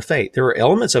statement of faith. There are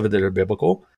elements of it that are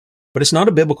biblical, but it's not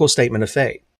a biblical statement of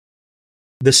faith.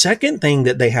 The second thing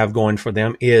that they have going for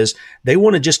them is they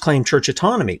want to just claim church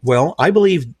autonomy. Well, I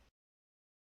believe,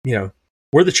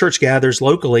 where the church gathers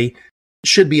locally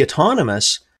should be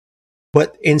autonomous,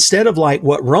 but instead of like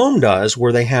what Rome does,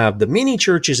 where they have the many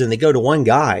churches and they go to one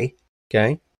guy,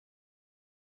 okay,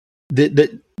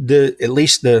 at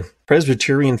least the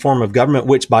Presbyterian form of government,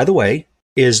 which, by the way,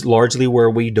 is largely where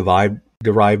we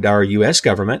derived our U.S.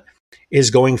 government,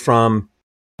 is going from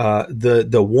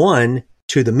the one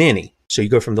to the many. So you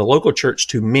go from the local church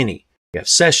to many. You have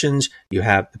sessions, you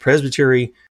have the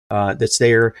presbytery that's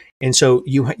there, and so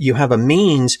you have a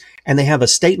means, and they have a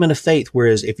statement of faith.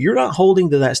 Whereas if you're not holding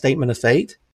to that statement of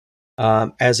faith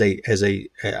as a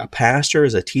pastor,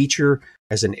 as a teacher,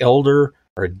 as an elder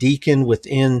or a deacon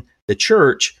within the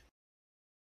church,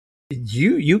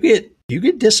 you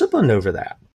get disciplined over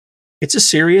that. It's a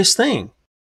serious thing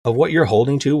of what you're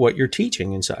holding to, what you're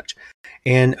teaching and such.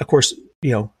 And of course,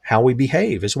 how we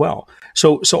behave as well.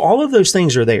 So all of those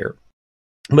things are there.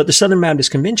 But the Southern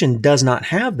Baptist Convention does not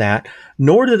have that,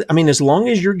 as long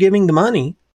as you're giving the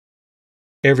money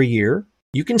every year,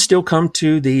 you can still come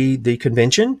to the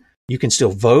convention, you can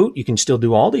still vote, you can still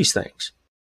do all these things.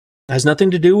 It has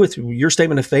nothing to do with your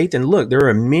statement of faith. And look, there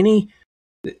are many,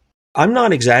 I'm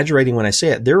not exaggerating when I say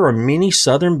it, there are many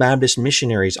Southern Baptist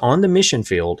missionaries on the mission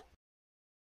field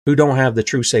who don't have the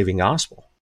true saving gospel.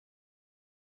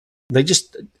 They're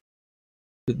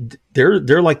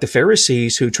like the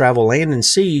Pharisees who travel land and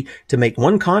sea to make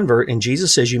one convert, and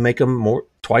Jesus says you make them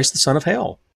twice the son of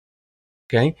hell.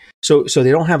 Okay, so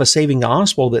they don't have a saving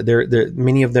gospel that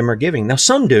many of them are giving. Now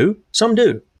some do,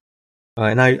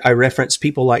 and I reference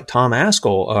people like Tom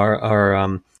Askell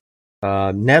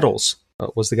or Nettles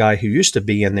was the guy who used to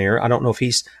be in there. I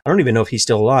don't even know if he's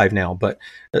still alive now, but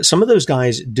some of those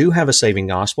guys do have a saving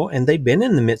gospel, and they've been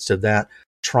in the midst of that,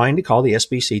 trying to call the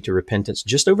SBC to repentance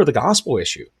just over the gospel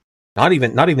issue. Not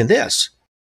even this.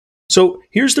 So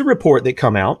here's the report that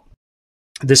come out.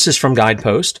 This is from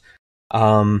Guidepost.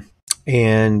 And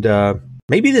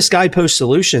maybe this Guidepost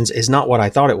Solutions is not what I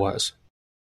thought it was.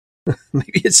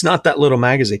 Maybe it's not that little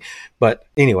magazine. But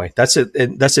anyway, that's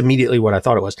immediately what I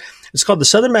thought it was. It's called the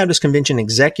Southern Baptist Convention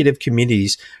Executive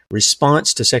Committee's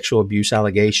Response to Sexual Abuse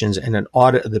Allegations and an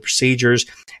Audit of the Procedures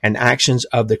and Actions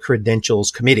of the Credentials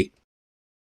Committee.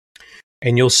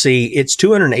 And you'll see it's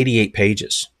 288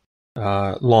 pages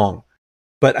long.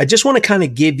 But I just want to kind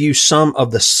of give you some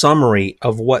of the summary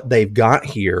of what they've got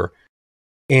here.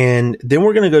 And then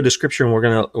we're going to go to Scripture and we're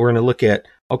going to look at,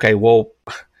 okay, well,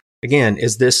 again,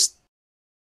 is this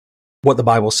what the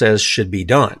Bible says should be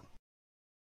done?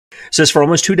 It says, for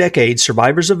almost 2 decades,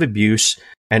 survivors of abuse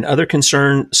and other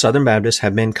concerned Southern Baptists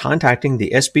have been contacting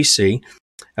the SBC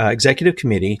Executive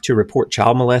Committee to report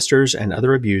child molesters and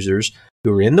other abusers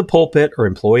who are in the pulpit or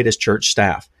employed as church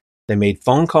staff. They made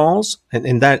phone calls,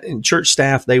 and that in church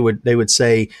staff they would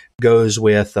say goes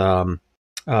with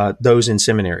those in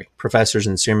seminary, professors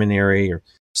in seminary or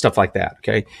stuff like that.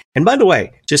 Okay, and by the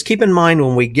way, just keep in mind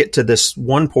when we get to this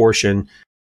one portion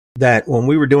that when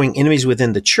we were doing enemies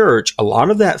within the church, a lot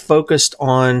of that focused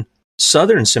on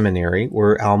Southern Seminary,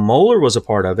 where Al Mohler was a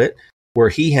part of it, where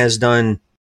he has done,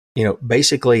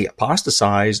 basically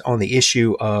apostatized on the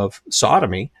issue of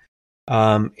sodomy,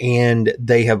 and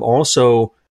they have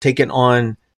also taken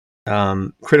on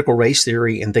critical race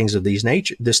theory and things of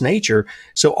this nature.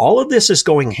 So all of this is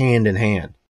going hand in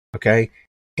hand, okay?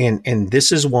 And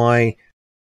this is why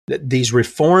these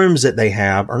reforms that they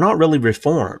have are not really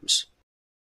reforms.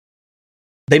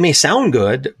 They may sound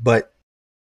good, but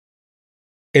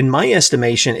in my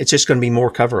estimation, it's just going to be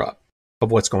more cover-up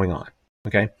of what's going on,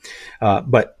 okay?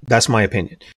 But that's my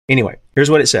opinion. Anyway, here's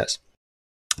what it says.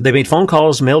 They made phone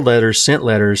calls, mailed letters, sent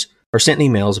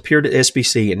emails, appeared at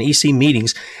SBC and EC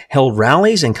meetings, held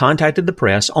rallies, and contacted the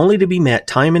press, only to be met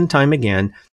time and time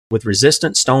again with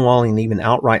resistance, stonewalling, and even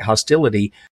outright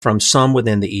hostility from some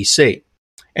within the EC.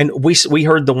 And we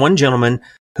heard the one gentleman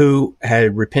who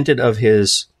had repented of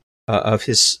his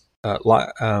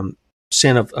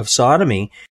sin of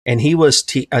sodomy, and he was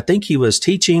I think he was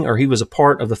teaching, or he was a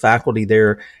part of the faculty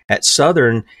there at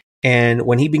Southern. And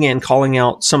when he began calling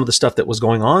out some of the stuff that was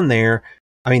going on there,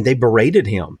 I mean, they berated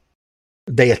him.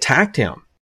 They attacked him.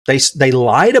 They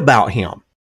lied about him.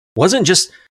 It wasn't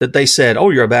just that they said, oh,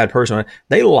 you're a bad person.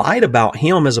 They lied about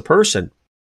him as a person.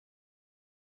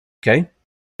 Okay?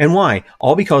 And why?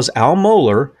 All because Al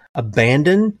Mohler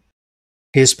abandoned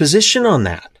his position on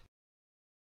that.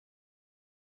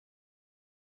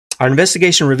 Our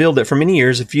investigation revealed that for many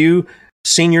years, a few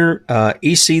senior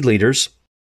EC leaders,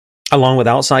 along with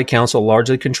outside counsel,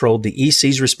 largely controlled the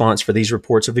EC's response for these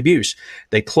reports of abuse.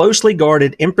 They closely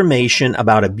guarded information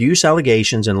about abuse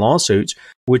allegations and lawsuits,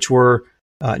 which were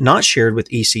not shared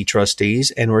with EC trustees,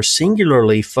 and were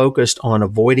singularly focused on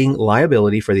avoiding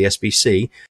liability for the SBC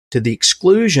to the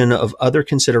exclusion of other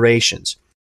considerations.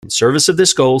 In service of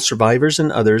this goal, survivors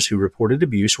and others who reported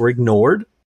abuse were ignored,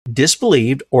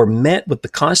 disbelieved, or met with the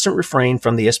constant refrain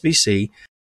from the SBC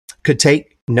could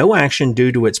take no action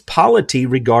due to its polity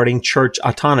regarding church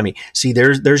autonomy. See,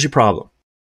 there's your problem.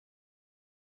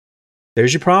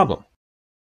 There's your problem.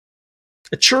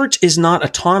 A church is not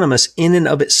autonomous in and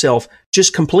of itself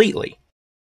just completely.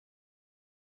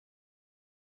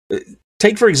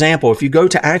 Take, for example, if you go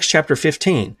to Acts chapter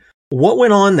 15, what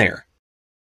went on there?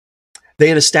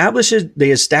 They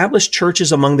established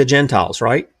churches among the Gentiles,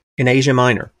 right? In Asia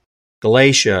Minor,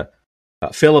 Galatia,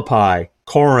 Philippi,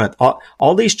 Corinth,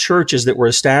 all these churches that were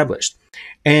established.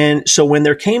 And so when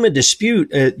there came a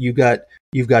dispute, you've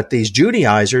got these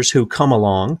Judaizers who come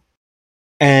along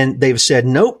and they've said,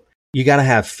 nope, you got to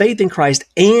have faith in Christ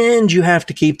and you have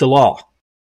to keep the law,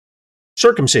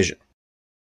 circumcision,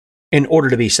 in order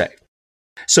to be saved.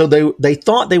 So they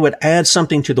thought they would add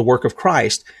something to the work of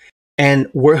Christ. And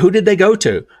who did they go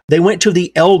to? They went to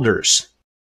the elders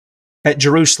at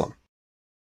Jerusalem.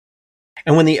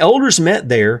 And when the elders met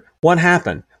there, what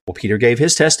happened? Well, Peter gave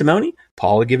his testimony.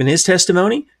 Paul had given his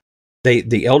testimony.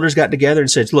 The elders got together and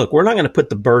said, look, we're not going to put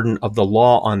the burden of the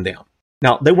law on them.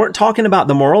 Now, they weren't talking about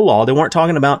the moral law. They weren't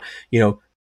talking about,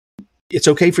 it's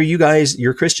okay for you guys,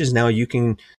 you're Christians now, you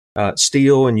can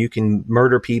steal and you can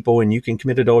murder people and you can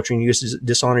commit adultery and you can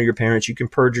dishonor your parents, you can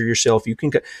perjure yourself.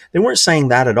 They weren't saying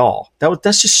that at all.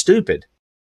 That's just stupid.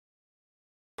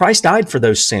 Christ died for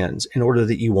those sins in order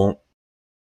that you won't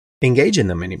engage in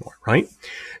them anymore, right?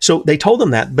 So they told them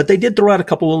that, but they did throw out a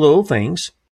couple of little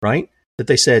things, right? That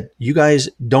they said, you guys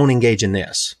don't engage in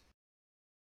this.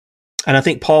 And I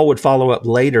think Paul would follow up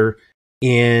later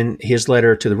in his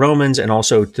letter to the Romans and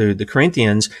also to the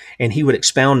Corinthians, and he would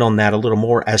expound on that a little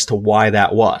more as to why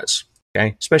that was,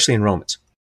 okay? Especially in Romans.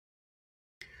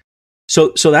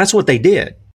 So that's what they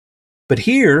did. But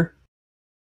here,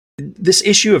 this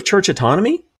issue of church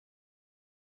autonomy,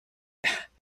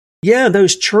 yeah,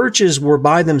 those churches were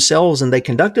by themselves and they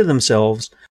conducted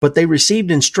themselves, but they received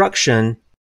instruction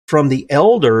from the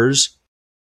elders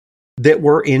that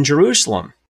were in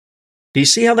Jerusalem. Do you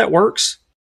see how that works?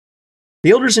 The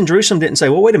elders in Jerusalem didn't say,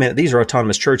 well, wait a minute, these are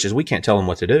autonomous churches. We can't tell them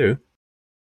what to do.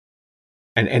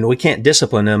 And we can't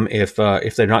discipline them if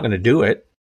they're not going to do it.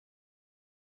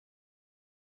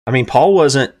 I mean, Paul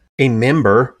wasn't a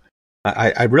member.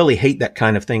 I really hate that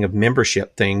kind of thing of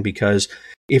membership thing, because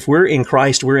if we're in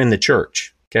Christ, we're in the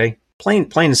church. Okay,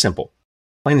 plain and simple,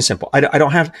 plain and simple. I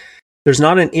don't have. There's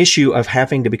not an issue of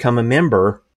having to become a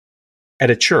member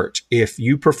at a church. If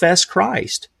you profess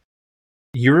Christ,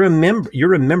 you're a member.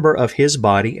 You're a member of His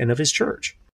body and of His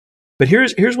church. But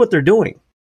here's what they're doing.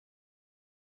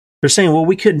 They're saying, well,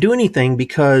 we couldn't do anything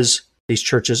because these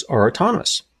churches are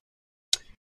autonomous.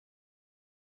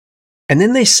 And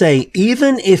then they say,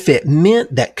 even if it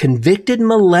meant that convicted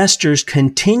molesters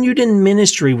continued in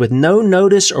ministry with no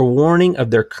notice or warning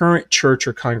of their current church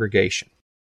or congregation.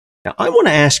 Now, I want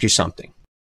to ask you something.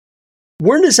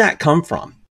 Where does that come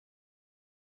from?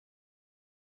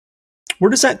 Where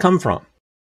does that come from?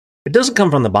 It doesn't come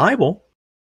from the Bible.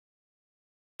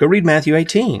 Go read Matthew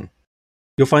 18.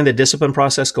 You'll find the discipline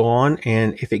process go on,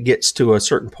 and if it gets to a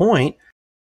certain point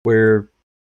where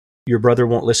your brother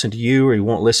won't listen to you, or you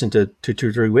won't listen to 2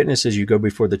 or 3 witnesses, you go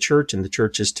before the church, and the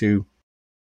church is to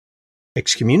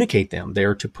excommunicate them.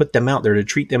 They're to put them out. They're to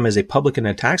treat them as a publican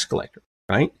and a tax collector,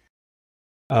 right?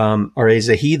 Or as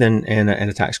a heathen and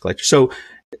a tax collector. So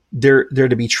they're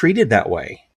to be treated that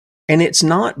way. And it's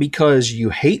not because you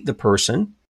hate the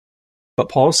person, but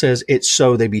Paul says it's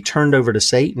so they be turned over to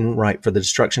Satan, right, for the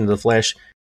destruction of the flesh,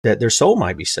 that their soul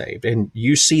might be saved. And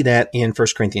you see that in 1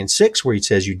 Corinthians 6, where he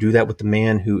says you do that with the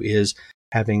man who is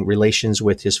having relations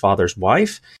with his father's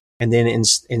wife. And then in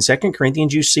 2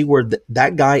 Corinthians, you see where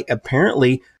that guy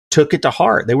apparently took it to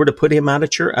heart. They were to put him out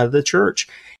of the church.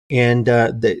 And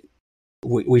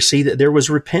we see that there was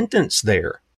repentance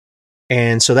there.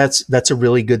 And so that's a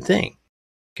really good thing.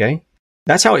 Okay?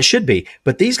 That's how it should be.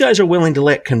 But these guys are willing to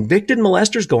let convicted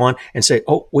molesters go on and say,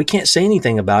 oh, we can't say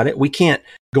anything about it. We can't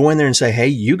go in there and say, hey,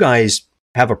 you guys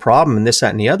have a problem and this,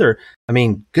 that, and the other. I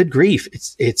mean, good grief.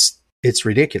 It's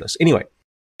ridiculous. Anyway,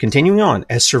 continuing on,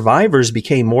 as survivors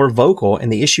became more vocal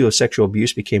and the issue of sexual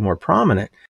abuse became more prominent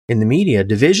in the media,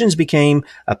 divisions became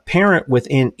apparent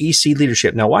within EC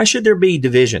leadership. Now, why should there be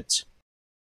divisions?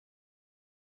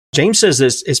 James says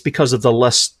this is because of the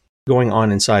lust going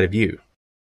on inside of you,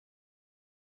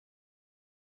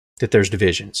 that there's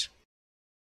divisions.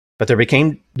 But there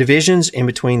became divisions in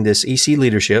between this EC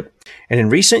leadership. And in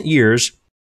recent years,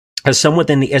 as some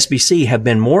within the SBC have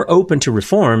been more open to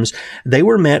reforms, they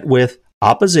were met with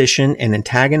opposition and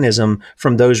antagonism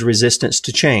from those resistant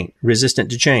to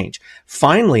change.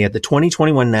 Finally, at the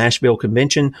 2021 Nashville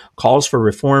Convention, calls for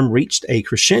reform reached a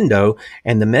crescendo,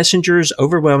 and the messengers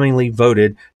overwhelmingly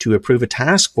voted to approve a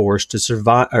task force to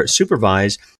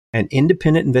supervise an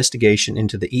independent investigation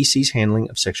into the EC's handling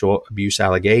of sexual abuse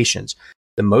allegations.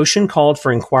 The motion called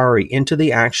for inquiry into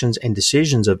the actions and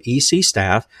decisions of EC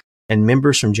staff and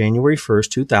members from January 1st,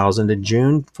 2000 to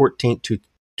June 14th,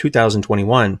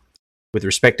 2021 with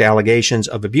respect to allegations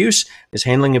of abuse,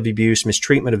 mishandling of abuse,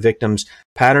 mistreatment of victims,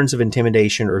 patterns of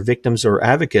intimidation or victims or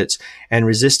advocates, and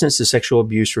resistance to sexual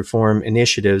abuse reform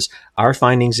initiatives. Our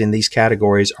findings in these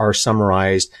categories are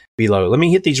summarized below. Let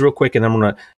me hit these real quick, and I'm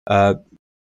going to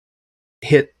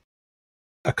hit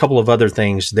a couple of other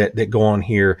things that go on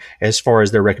here as far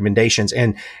as their recommendations.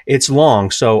 And it's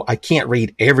long, so I can't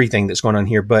read everything that's going on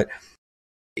here, but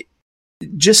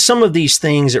just some of these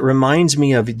things, it reminds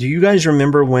me of, do you guys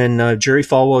remember when Jerry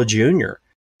Falwell Jr.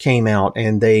 came out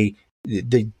and they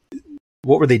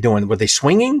what were they doing? Were they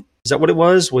swinging? Is that what it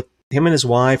was with him and his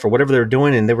wife or whatever they were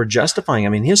doing? And they were justifying. I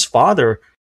mean, his father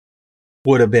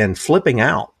would have been flipping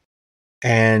out.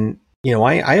 And, you know,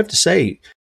 I have to say,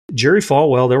 Jerry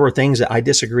Falwell, there were things that I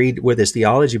disagreed with his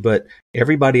theology, but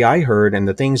everybody I heard and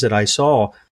the things that I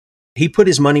saw, he put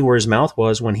his money where his mouth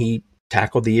was when he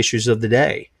tackled the issues of the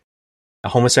day.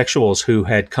 Homosexuals who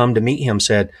had come to meet him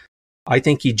said, I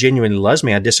think he genuinely loves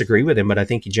me. I disagree with him, but I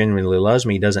think he genuinely loves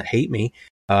me. He doesn't hate me.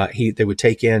 They would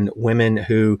take in women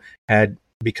who had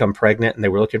become pregnant and they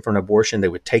were looking for an abortion. They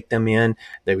would take them in.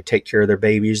 They would take care of their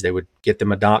babies. They would get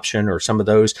them adoption or some of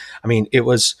those. I mean,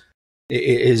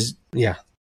 yeah.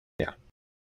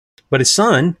 But his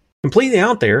son, completely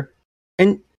out there,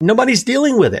 and nobody's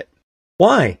dealing with it.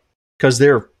 Why? Because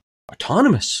they're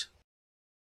autonomous.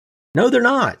 No, they're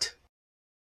not.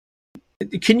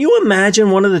 Can you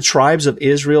imagine one of the tribes of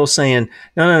Israel saying,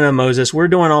 no, Moses, we're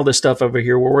doing all this stuff over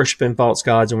here. We're worshiping false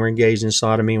gods and we're engaged in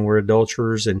sodomy and we're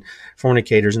adulterers and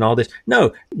fornicators and all this.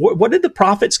 No, what did the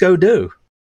prophets go do?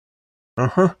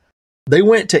 They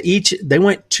went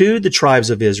to the tribes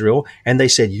of Israel and they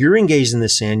said, you're engaged in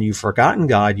this sin. You've forgotten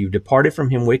God. You've departed from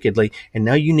him wickedly. And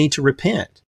now you need to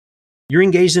repent. You're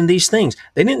engaged in these things.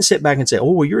 They didn't sit back and say,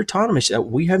 oh, well, you're autonomous.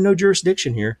 We have no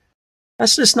jurisdiction here.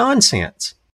 That's just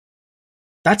nonsense.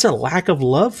 That's a lack of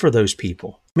love for those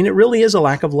people. I mean, it really is a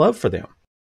lack of love for them.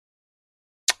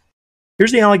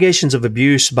 Here's the allegations of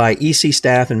abuse by EC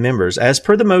staff and members. As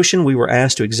per the motion, we were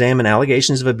asked to examine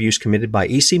allegations of abuse committed by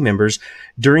EC members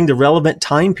during the relevant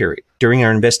time period. During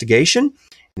our investigation,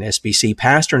 an SBC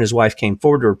pastor and his wife came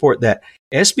forward to report that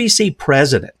SBC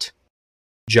president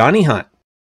Johnny Hunt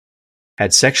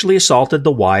had sexually assaulted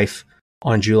the wife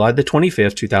on July the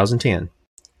 25th, 2010.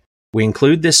 We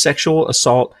include this sexual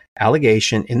assault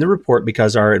allegation in the report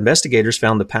because our investigators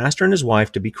found the pastor and his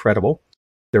wife to be credible.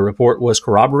 The report was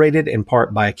corroborated in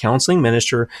part by a counseling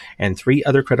minister and 3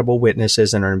 other credible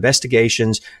witnesses, and our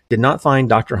investigations did not find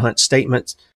Dr. Hunt's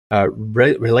statements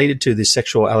related to the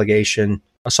sexual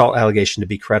assault allegation to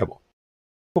be credible.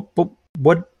 But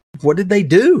what did they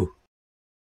do?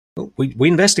 We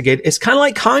investigated. It's kind of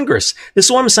like Congress. This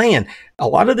is what I'm saying. A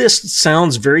lot of this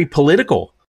sounds very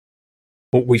political.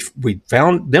 But we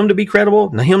found them to be credible,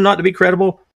 him not to be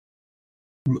credible.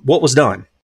 What was done?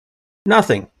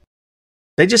 Nothing.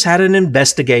 They just had an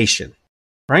investigation,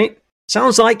 right?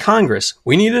 Sounds like Congress.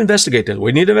 We need to investigate this.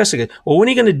 We need to investigate. Well, when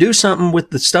are you going to do something with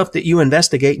the stuff that you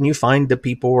investigate and you find that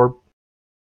people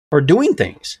are doing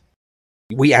things?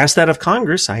 We asked that of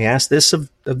Congress. I asked this of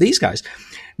these guys.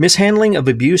 Mishandling of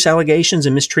abuse allegations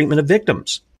and mistreatment of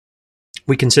victims.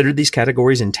 We considered these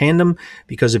categories in tandem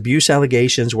because abuse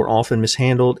allegations were often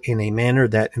mishandled in a manner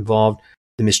that involved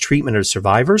the mistreatment of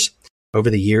survivors. Over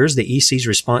the years, the EC's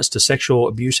response to sexual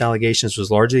abuse allegations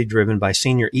was largely driven by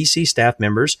senior EC staff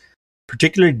members,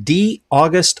 particularly D.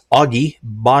 August Augie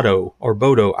Bodo,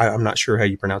 I'm not sure how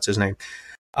you pronounce his name,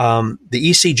 the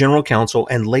EC General Counsel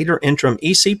and later interim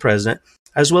EC President,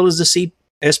 as well as the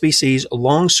SBC's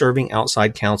long-serving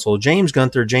outside counsel, James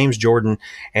Gunther, James Jordan,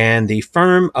 and the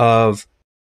firm of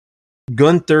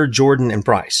Gunther, Jordan, and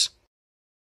Price.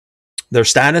 Their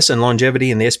status and longevity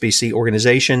in the SBC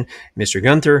organization, Mr.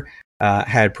 Gunther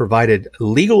had provided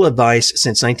legal advice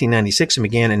since 1996 and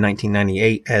began in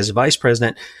 1998 as vice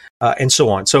president, and so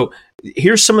on. So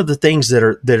here's some of the things that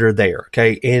are there.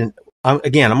 Okay, and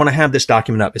again, I'm going to have this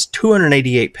document up. It's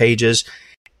 288 pages,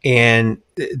 and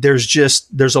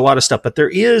there's a lot of stuff, but there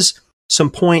is some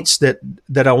points that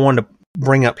I want to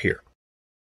bring up here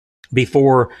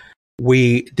before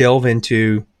we delve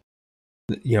into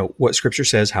what Scripture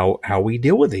says how we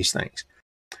deal with these things.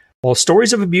 While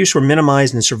stories of abuse were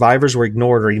minimized and survivors were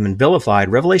ignored or even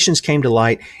vilified, revelations came to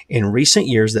light in recent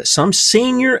years that some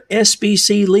senior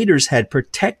SBC leaders had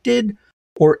protected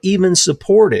or even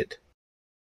supported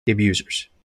the abusers.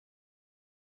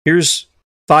 Here's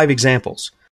 5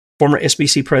 examples. Former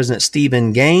SBC President Steve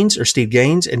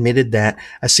Gaines admitted that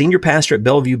a senior pastor at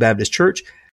Bellevue Baptist Church,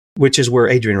 which is where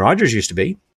Adrian Rogers used to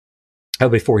be,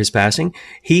 before his passing,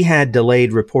 he had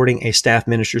delayed reporting a staff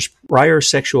minister's prior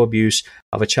sexual abuse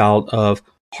of a child of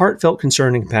heartfelt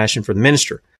concern and compassion for the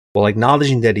minister, while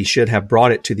acknowledging that he should have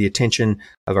brought it to the attention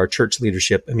of our church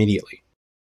leadership immediately.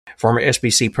 Former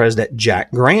SBC President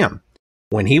Jack Graham,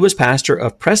 when he was pastor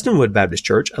of Prestonwood Baptist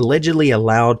Church, allegedly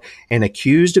allowed an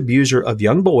accused abuser of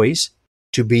young boys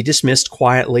to be dismissed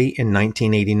quietly in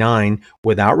 1989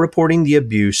 without reporting the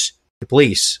abuse to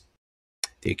police.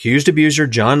 The accused abuser,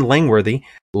 John Langworthy,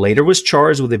 later was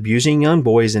charged with abusing young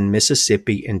boys in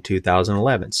Mississippi in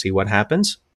 2011. See what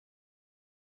happens?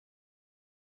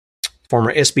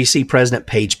 Former SBC President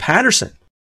Paige Patterson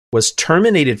was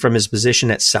terminated from his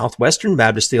position at Southwestern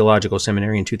Baptist Theological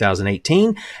Seminary in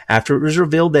 2018 after it was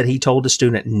revealed that he told a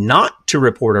student not to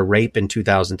report a rape in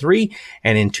 2003,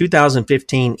 and in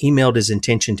 2015 emailed his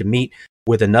intention to meet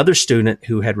with another student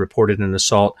who had reported an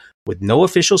assault with no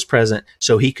officials present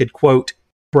so he could, quote,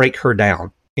 break her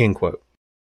down, end quote.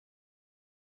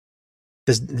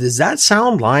 Does that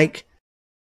sound like...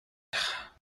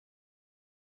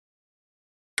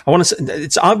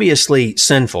 it's obviously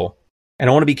sinful, and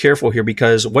I want to be careful here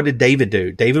because what did David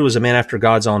do? David was a man after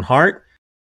God's own heart,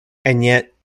 and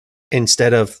yet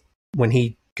instead of when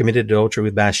he committed adultery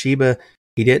with Bathsheba,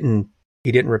 he didn't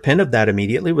repent of that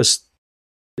immediately.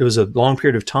 It was a long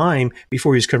period of time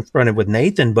before he was confronted with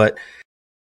Nathan, but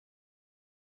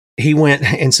he went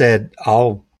and said,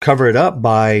 I'll cover it up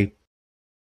by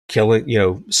killing,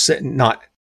 not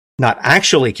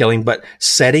actually killing, but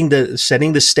setting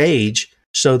the stage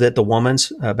so that the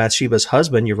woman's, Bathsheba's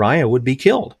husband, Uriah, would be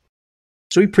killed.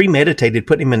 So he premeditated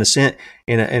putting him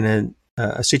in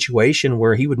a situation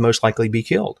where he would most likely be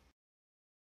killed.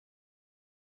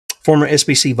 Former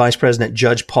SBC Vice President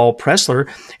Judge Paul Pressler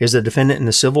is the defendant in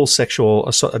the civil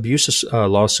sexual abuse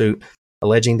lawsuit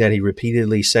alleging that he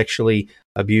repeatedly sexually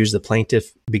abused the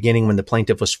plaintiff beginning when the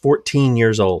plaintiff was 14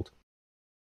 years old.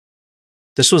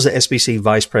 This was the SBC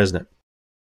Vice President.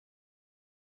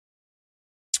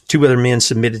 Two other men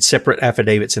submitted separate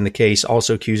affidavits in the case,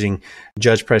 also accusing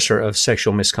Judge Presser of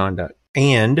sexual misconduct.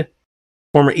 And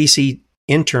former EC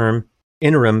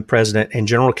interim president and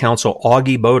general counsel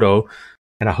Augie Bodo,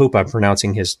 and I hope I'm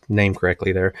pronouncing his name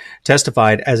correctly there,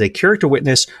 testified as a character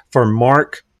witness for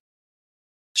Mark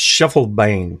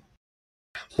Schiffelbein.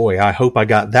 Boy, I hope I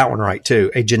got that one right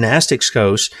too. A gymnastics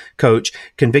coach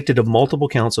convicted of multiple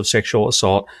counts of sexual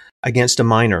assault against a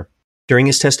minor. During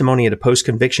his testimony at a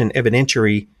post-conviction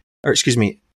evidentiary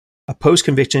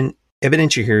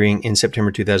hearing in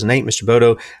September 2008, Mr.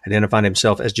 Bodo identified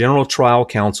himself as general trial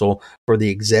counsel for the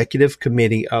executive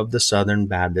committee of the Southern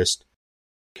Baptist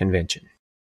Convention.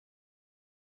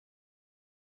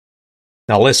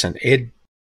 Now listen, it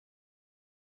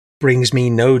brings me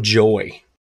no joy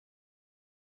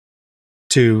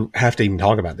to have to even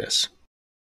talk about this.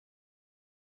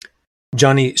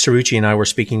 Johnny Cerrucci and I were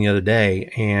speaking the other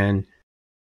day, and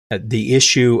the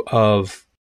issue of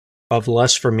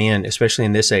lust for men, especially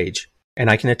in this age, and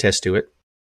I can attest to it,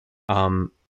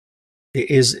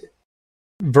 is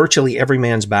virtually every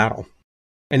man's battle.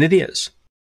 And it is.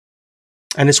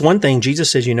 And it's one thing,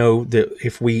 Jesus says, that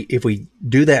if we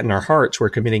do that in our hearts, we're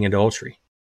committing adultery.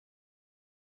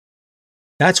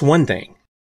 That's one thing.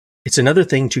 It's another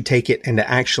thing to take it and to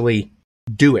actually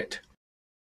do it.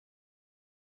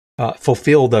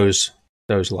 Fulfill those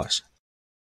lusts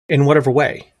in whatever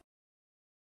way.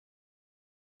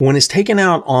 When it's taken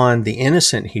out on the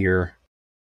innocent here,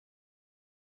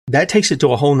 that takes it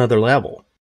to a whole nother level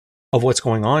of what's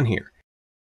going on here.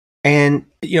 And,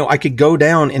 I could go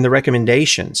down in the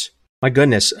recommendations. My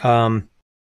goodness, I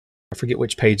forget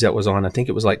which page that was on. I think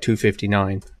it was like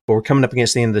 259. But we're coming up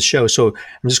against the end of the show, so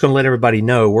I'm just going to let everybody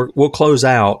know. We'll close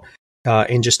out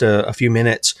in just a few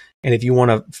minutes. And if you want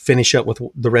to finish up with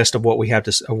the rest of what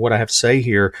I have to say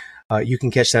here, you can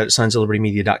catch that at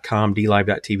sonsoflibertymedia.com,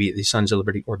 dlive.tv, at the Sons of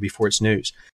Liberty, or Before It's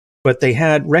News. But they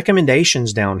had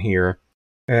recommendations down here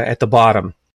at the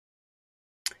bottom.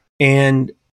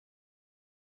 And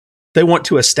they want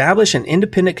to establish an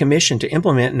independent commission to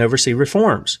implement and oversee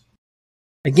reforms.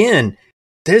 Again,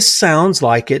 this sounds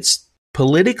like it's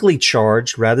politically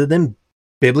charged rather than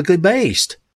biblically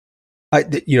based.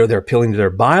 They're appealing to their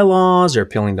bylaws, they're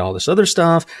appealing to all this other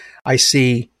stuff. I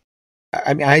see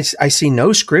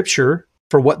no scripture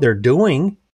for what they're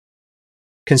doing.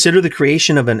 Consider the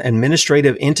creation of an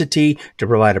administrative entity to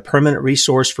provide a permanent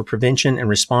resource for prevention and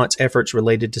response efforts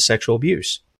related to sexual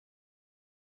abuse.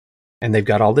 And they've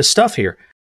got all this stuff here.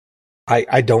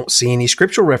 I don't see any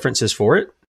scriptural references for it.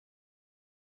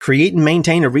 Create and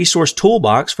maintain a resource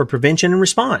toolbox for prevention and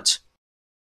response.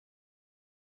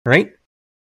 Right?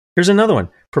 Here's another one.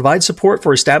 Provide support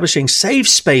for establishing safe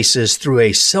spaces through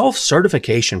a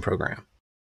self-certification program.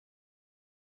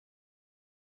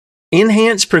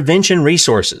 Enhance prevention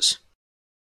resources.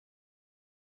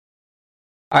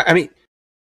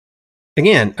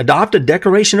 Again, adopt a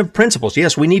declaration of principles.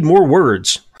 Yes, we need more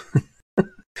words.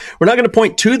 We're not going to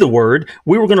point to the word.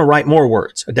 We were going to write more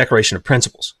words, a declaration of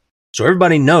principles. So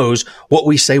everybody knows what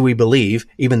we say we believe,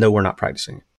 even though we're not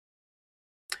practicing it.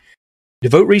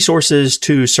 Devote resources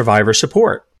to survivor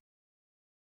support.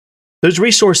 Those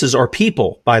resources are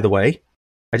people, by the way.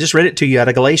 I just read it to you out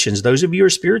of Galatians. Those of you who are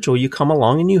spiritual, you come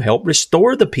along and you help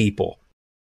restore the people.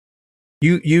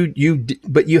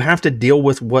 But you have to deal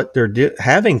with what they're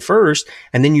having first,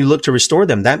 and then you look to restore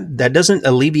them. That doesn't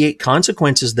alleviate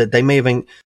consequences that they may even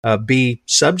be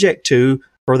subject to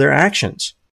for their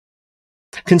actions.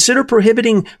 Consider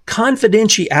prohibiting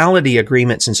confidentiality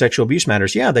agreements in sexual abuse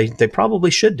matters. Yeah, they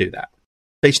probably should do that.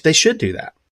 They should do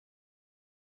that.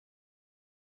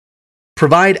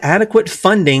 Provide adequate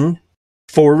funding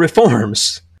for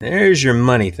reforms. There's your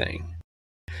money thing.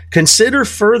 Consider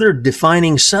further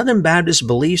defining Southern Baptist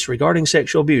beliefs regarding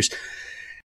sexual abuse.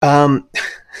 If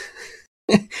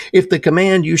the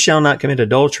command, you shall not commit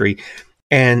adultery,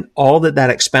 and all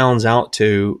that expounds out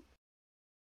to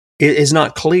is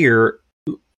not clear.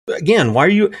 Again,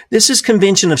 this is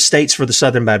Convention of States for the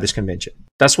Southern Baptist Convention.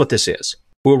 That's what this is.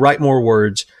 We'll write more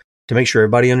words to make sure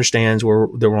everybody understands that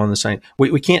we're on the same.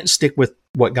 We can't stick with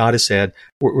what God has said.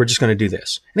 We're just going to do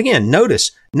this. And again,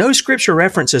 notice no scripture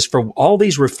references for all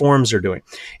these reforms they're doing.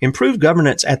 Improve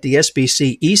governance at the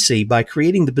SBC EC by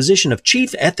creating the position of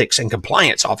Chief Ethics and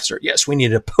Compliance Officer. Yes, we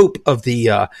need a pope of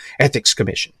the Ethics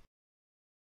Commission.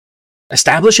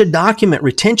 Establish a document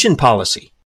retention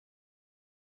policy.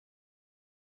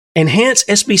 Enhance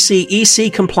SBC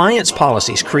EC compliance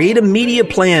policies. Create a media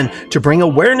plan to bring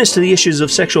awareness to the issues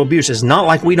of sexual abuse. It's not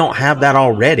like we don't have that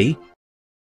already.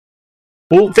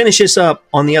 We'll finish this up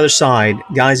on the other side.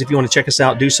 Guys, if you want to check us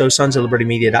out, do so,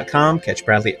 sonsoflibertymedia.com. Catch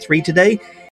Bradley at 3 today.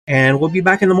 And we'll be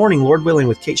back in the morning, Lord willing,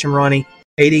 with Kate Shimrani,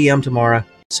 8 a.m. tomorrow.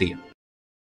 See you.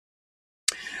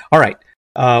 All right.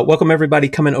 Welcome, everybody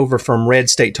coming over from Red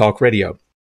State Talk Radio.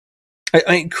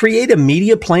 Create a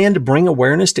media plan to bring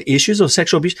awareness to issues of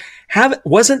sexual abuse.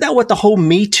 Wasn't that what the whole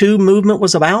Me Too movement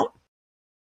was about?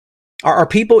 Are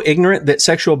people ignorant that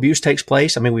sexual abuse takes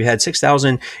place? I mean, we've had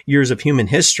 6,000 years of human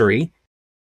history.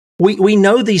 We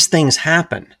know these things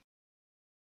happen.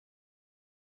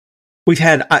 We've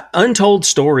had untold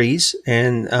stories,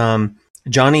 and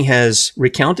Johnny has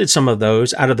recounted some of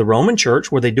those out of the Roman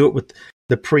Church, where they do it with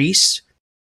the priests,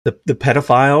 the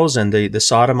pedophiles, and the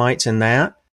sodomites, and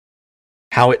that.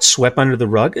 How it's swept under the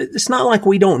rug. It's not like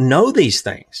we don't know these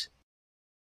things.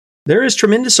 There is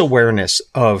tremendous awareness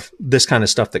of this kind of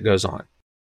stuff that goes on.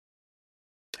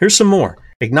 Here's some more.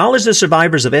 Acknowledge the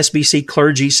survivors of SBC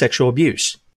clergy sexual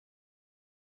abuse.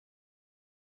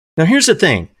 Now, here's the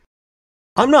thing.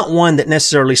 I'm not one that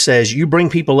necessarily says you bring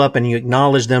people up and you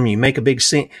acknowledge them, you make a big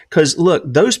scene. Because, look,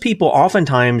 those people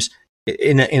oftentimes,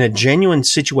 in a genuine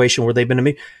situation where they've been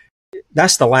abused,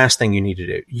 that's the last thing you need to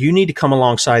do. You need to come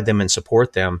alongside them and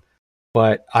support them.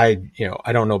 But I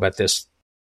don't know about this,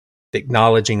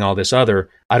 acknowledging all this other.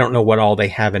 I don't know what all they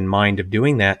have in mind of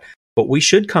doing that. But we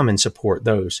should come and support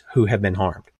those who have been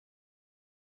harmed.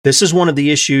 This is one of the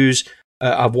issues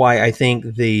of why I think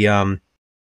the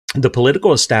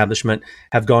political establishment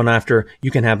have gone after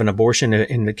you can have an abortion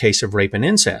in the case of rape and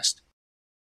incest.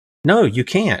 No, you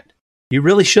can't. You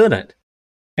really shouldn't.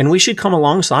 And we should come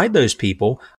alongside those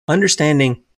people,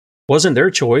 understanding wasn't their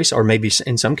choice, or maybe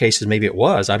in some cases, maybe it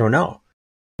was, I don't know.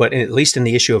 But at least in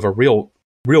the issue of a real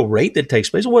rape that takes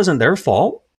place, it wasn't their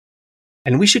fault.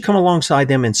 And we should come alongside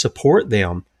them and support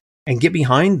them and get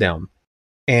behind them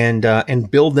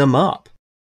and build them up,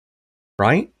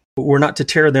 right? But we're not to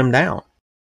tear them down.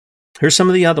 Here's some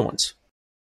of the other ones.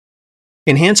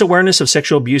 Enhance awareness of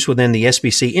sexual abuse within the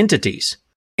SBC entities.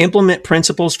 Implement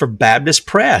principles for Baptist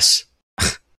press.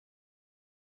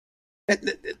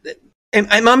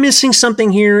 Am I missing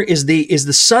something here? Is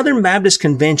the Southern Baptist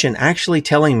Convention actually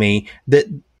telling me that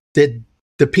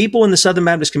the people in the Southern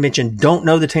Baptist Convention don't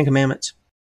know the Ten Commandments?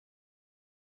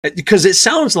 Because it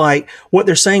sounds like what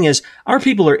they're saying is our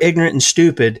people are ignorant and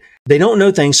stupid. They don't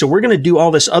know things, so we're going to do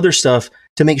all this other stuff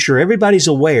to make sure everybody's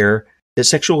aware that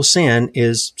sexual sin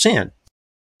is sin.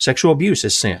 Sexual abuse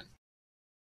is sin.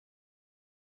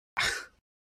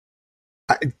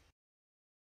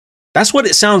 That's what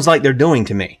it sounds like they're doing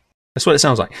to me. That's what it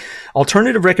sounds like.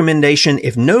 Alternative recommendation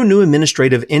if no new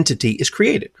administrative entity is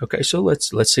created. Okay, so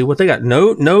let's see what they got.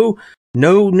 No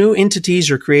new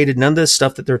entities are created. None of the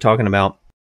stuff that they're talking about.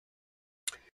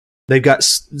 They've got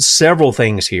several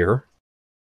things here.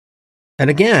 And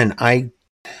again,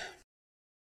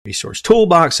 resource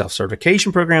toolbox,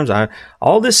 self-certification programs,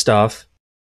 all this stuff.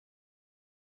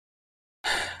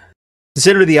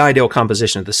 Consider the ideal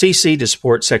composition of the CC to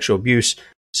support sexual abuse.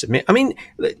 Submit. I mean,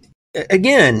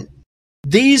 again,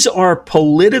 these are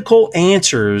political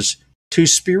answers to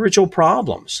spiritual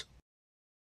problems.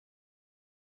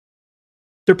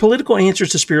 They're political answers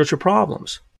to spiritual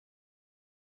problems.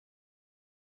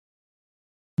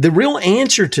 The real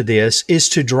answer to this is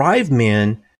to drive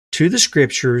men to the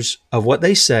scriptures of what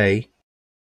they say,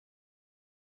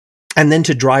 and then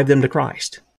to drive them to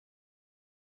Christ.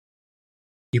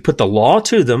 You put the law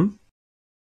to them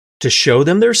to show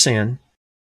them their sin,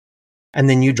 and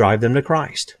then you drive them to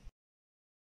Christ.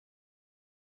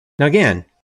 Now again,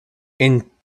 in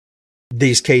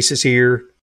these cases here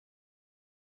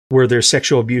where there's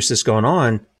sexual abuse that's going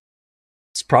on,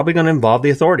 it's probably going to involve the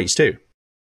authorities too.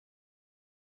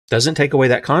 Doesn't take away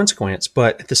that consequence,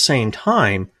 but at the same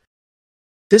time,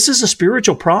 this is a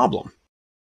spiritual problem.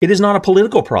 It is not a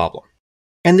political problem.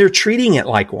 And they're treating it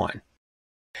like one.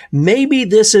 Maybe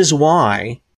this is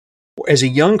why, as a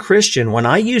young Christian, when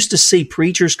I used to see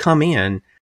preachers come in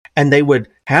and they would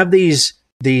have these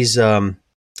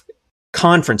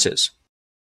conferences,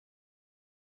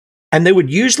 and they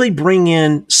would usually bring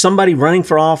in somebody running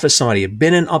for office, somebody had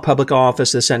been in a public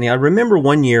office, this and that. I remember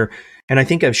one year, and I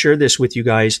think I've shared this with you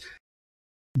guys,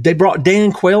 they brought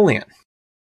Dan Quayle in.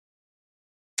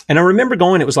 And I remember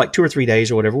going, it was like 2 or 3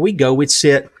 days or whatever. We'd go, we'd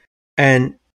sit,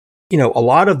 and, a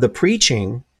lot of the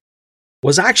preaching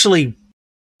was actually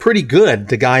pretty good,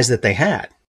 the guys that they had.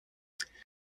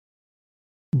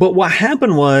 But what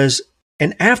happened was,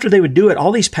 and after they would do it,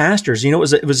 all these pastors, it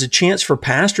was a chance for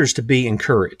pastors to be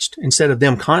encouraged. Instead of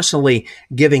them constantly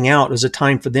giving out, it was a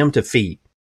time for them to feed,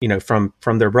 from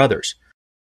their brothers.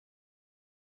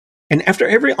 And after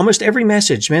almost every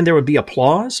message, man, there would be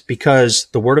applause because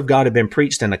the word of God had been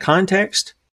preached in a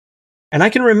context. And I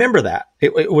can remember that.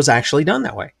 It was actually done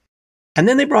that way. And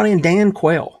then they brought in Dan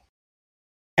Quayle.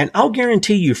 And I'll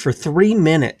guarantee you for 3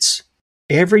 minutes,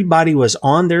 everybody was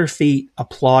on their feet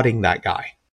applauding that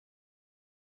guy.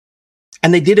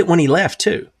 And they did it when he left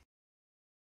too.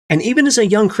 And even as a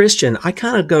young Christian, I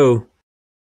kind of go,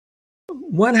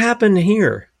 what happened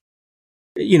here?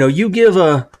 You know, you give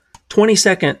a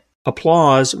 20-second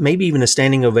applause, maybe even a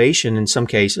standing ovation in some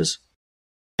cases.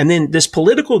 And then this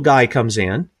political guy comes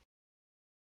in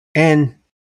and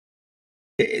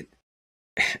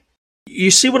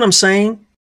you see what I'm saying?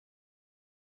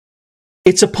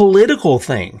 It's a political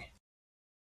thing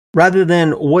rather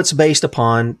than what's based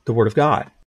upon the Word of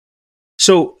God.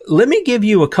 So let me give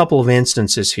you a couple of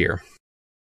instances here.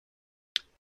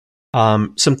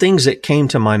 Some things that came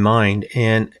to my mind,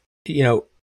 and, you know,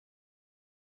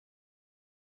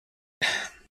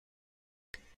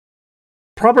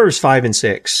 Proverbs 5 and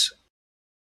 6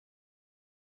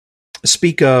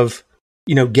 speak of,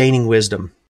 you know, gaining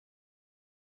wisdom.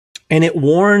 And it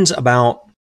warns about,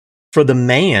 for the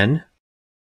man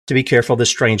to be careful of the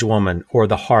strange woman or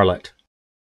the harlot.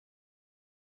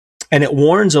 And it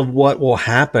warns of what will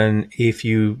happen if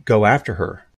you go after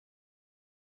her.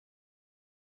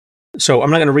 So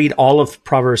I'm not going to read all of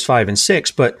Proverbs 5 and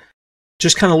 6, but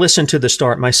just kind of listen to the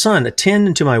start. My son, attend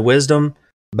unto my wisdom,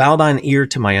 bow thine ear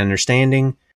to my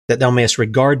understanding, that thou mayest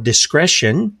regard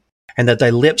discretion, and that thy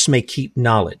lips may keep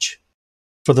knowledge.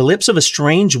 For the lips of a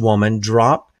strange woman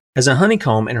drop as a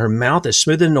honeycomb, and her mouth is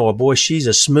smoother than oil. Boy, she's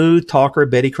a smooth talker,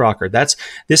 Betty Crocker.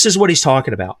 This is what he's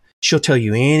talking about. She'll tell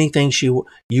you anything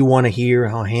you want to hear,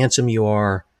 how handsome you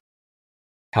are,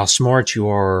 how smart you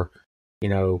are, you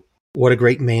know, what a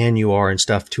great man you are and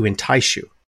stuff to entice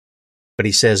you. But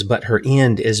he says, but her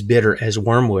end is bitter as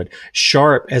wormwood,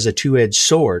 sharp as a two-edged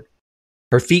sword.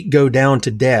 Her feet go down to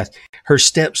death. Her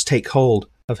steps take hold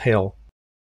of hell.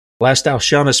 Lest thou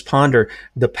shouldest ponder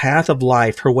the path of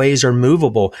life, her ways are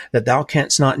movable, that thou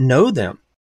canst not know them.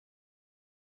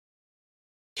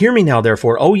 Hear me now,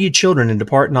 therefore, O ye children, and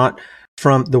depart not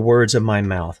from the words of my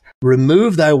mouth.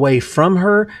 Remove thy way from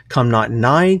her, come not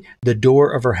nigh the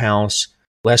door of her house,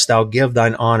 lest thou give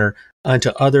thine honor unto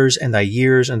others, and thy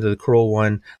years unto the cruel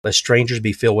one, lest strangers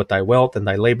be filled with thy wealth, and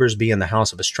thy labors be in the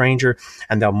house of a stranger,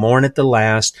 and thou mourn at the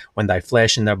last, when thy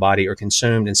flesh and thy body are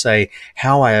consumed, and say,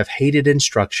 how I have hated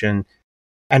instruction,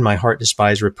 and my heart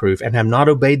despised reproof, and have not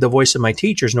obeyed the voice of my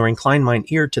teachers, nor inclined mine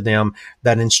ear to them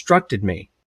that instructed me.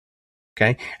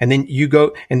 Okay, and then you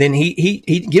go, and then he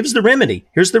gives the remedy.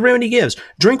 Here's the remedy he gives.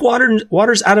 Drink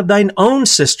waters out of thine own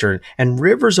cistern, and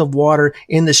rivers of water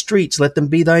in the streets. Let them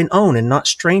be thine own, and not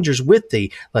strangers with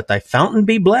thee. Let thy fountain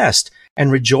be blessed,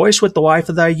 and rejoice with the wife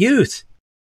of thy youth.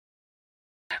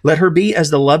 Let her be as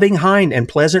the loving hind and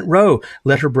pleasant roe.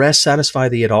 Let her breast satisfy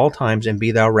thee at all times, and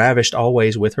be thou ravished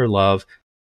always with her love.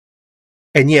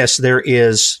 And yes, there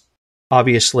is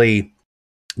obviously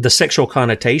the sexual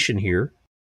connotation here.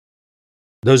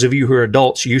 Those of you who are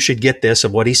adults, you should get this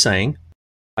of what he's saying.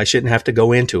 I shouldn't have to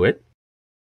go into it.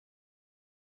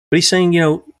 But he's saying, you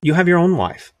know, you have your own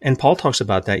wife. And Paul talks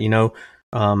about that, you know,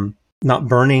 not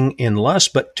burning in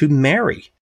lust, but to marry.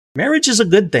 Marriage is a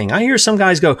good thing. I hear some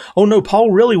guys go, oh no,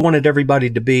 Paul really wanted everybody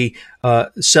to be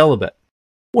celibate.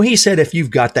 Well, he said, if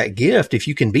you've got that gift, if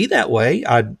you can be that way,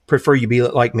 I'd prefer you be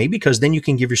like me, because then you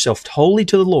can give yourself wholly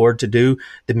to the Lord to do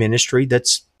the ministry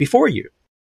that's before you.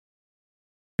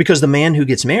 Because the man who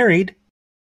gets married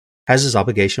has his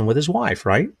obligation with his wife,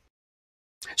 right?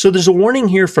 So there's a warning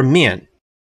here for men,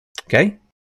 okay?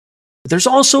 But there's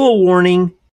also a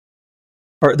warning,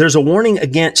 or there's a warning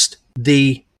against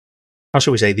the, how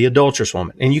shall we say, the adulterous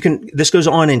woman. And this goes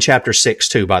on in chapter 6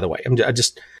 too, by the way.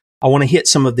 I want to hit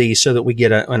some of these so that we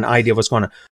get an idea of what's going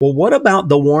on. Well, what about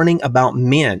the warning about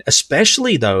men,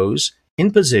 especially those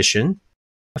in position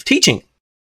of teaching?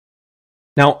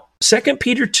 Now, 2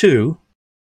 Peter 2,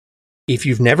 if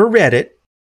you've never read it,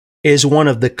 is one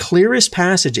of the clearest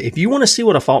passages. If you want to see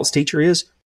what a false teacher is,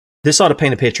 this ought to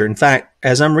paint a picture. In fact,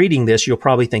 as I'm reading this, you'll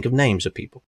probably think of names of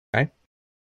people. Okay?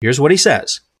 Here's what he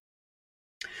says.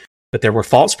 But there were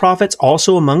false prophets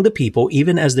also among the people,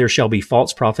 even as there shall be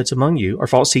false prophets among you, or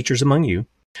false teachers among you,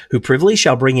 who privily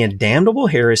shall bring in damnable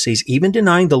heresies, even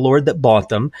denying the Lord that bought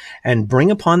them, and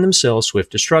bring upon themselves swift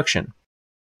destruction.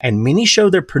 And many show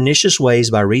their pernicious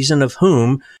ways, by reason of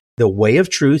whom the way of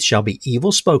truth shall be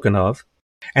evil spoken of,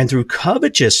 and through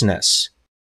covetousness.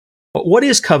 But what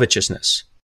is covetousness?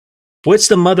 Well, it's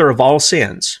the mother of all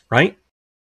sins, right?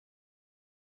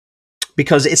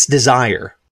 Because it's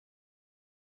desire.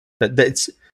 It's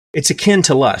akin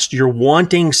to lust. You're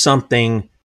wanting something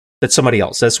That's somebody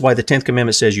else. That's why the 10th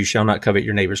commandment says you shall not covet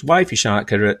your neighbor's wife, you shall not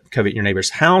covet your neighbor's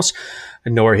house,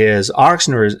 nor his ox,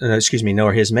 nor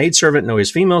his maidservant, nor his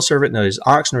female servant, nor his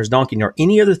ox, nor his donkey, nor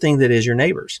any other thing that is your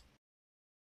neighbor's.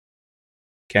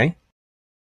 Okay?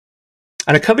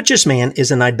 And a covetous man is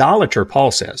an idolater,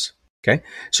 Paul says. Okay?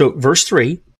 So verse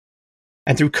 3,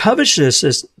 and through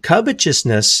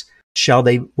covetousness shall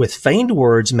they with feigned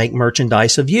words make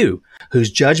merchandise of you, whose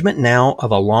judgment now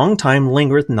of a long time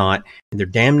lingereth not, and their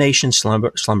damnation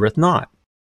slumbereth not.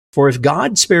 For if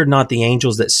God spared not the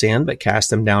angels that sinned, but cast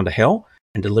them down to hell,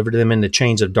 and delivered them into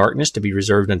chains of darkness to be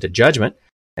reserved unto judgment,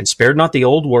 and spared not the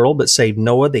old world, but saved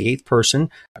Noah, the eighth person,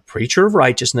 a preacher of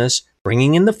righteousness,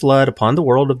 bringing in the flood upon the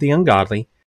world of the ungodly,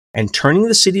 and turning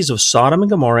the cities of Sodom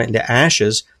and Gomorrah into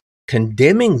ashes,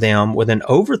 condemning them with an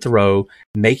overthrow,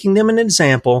 making them an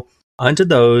example unto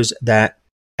those that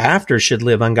after should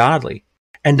live ungodly,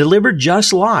 and delivered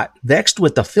just Lot, vexed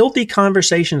with the filthy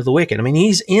conversation of the wicked. I mean,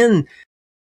 he's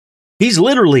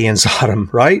literally in Sodom,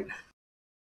 right?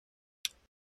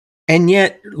 And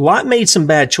yet, Lot made some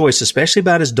bad choices, especially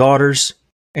about his daughters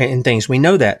and things. We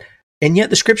know that. And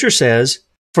yet the scripture says,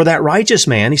 for that righteous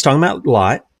man, he's talking about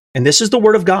Lot, and this is the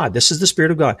word of God, this is the Spirit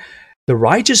of God. The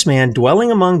righteous man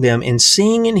dwelling among them and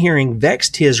seeing and hearing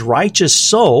vexed his righteous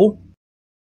soul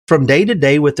from day to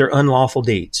day with their unlawful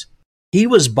deeds. He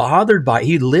was bothered by it.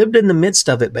 He lived in the midst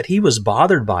of it, but he was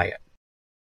bothered by it.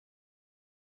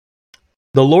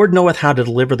 The Lord knoweth how to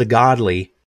deliver the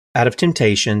godly out of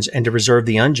temptations and to reserve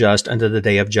the unjust unto the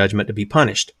day of judgment to be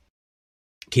punished.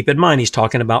 Keep in mind, he's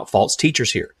talking about false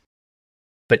teachers here.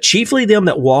 But chiefly them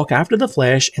that walk after the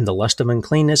flesh in the lust of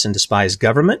uncleanness and despise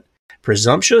government.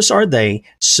 Presumptuous are they,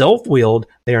 self-willed,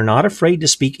 they are not afraid to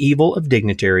speak evil of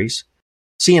dignitaries.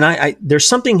 See, and there's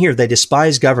something here, they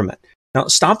despise government. Now,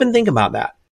 stop and think about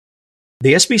that.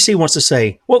 The SBC wants to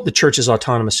say, well, the church is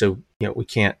autonomous, so we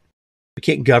can't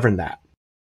govern that.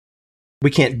 We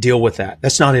can't deal with that.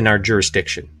 That's not in our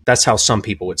jurisdiction. That's how some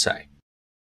people would say.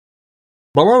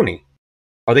 Baloney.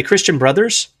 Are they Christian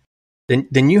brothers?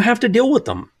 Then you have to deal with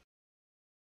them.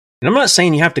 And I'm not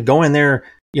saying you have to go in there,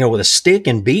 with a stick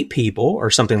and beat people or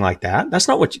something like that. That's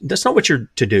not what you're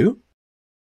to do.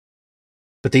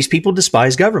 But these people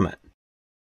despise government.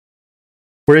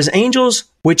 Whereas angels,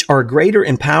 which are greater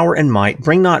in power and might,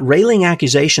 bring not railing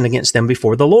accusation against them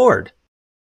before the Lord.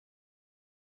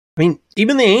 I mean,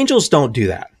 even the angels don't do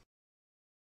that.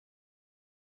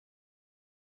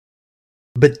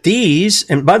 But these,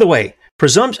 and by the way,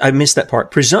 I missed that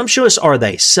part. Presumptuous are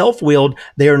they, self-willed.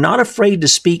 They are not afraid to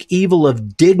speak evil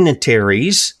of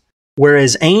dignitaries,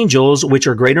 whereas angels, which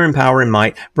are greater in power and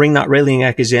might, bring not railing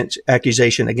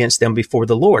accusation against them before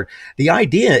the Lord. The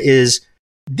idea is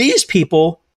these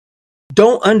people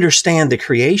don't understand the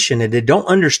creation, and they don't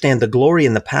understand the glory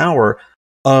and the power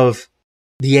of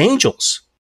the angels.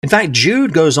 In fact,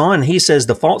 Jude goes on, he says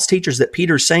the false teachers that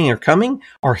Peter's saying are coming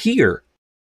are here.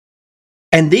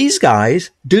 And these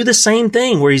guys do the same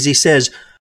thing, whereas he says,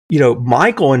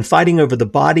 Michael, in fighting over the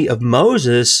body of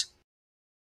Moses,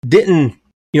 didn't,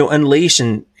 unleash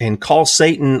and call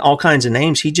Satan all kinds of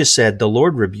names. He just said, the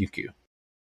Lord rebuke you.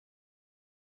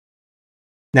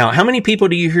 Now, how many people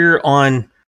do you hear on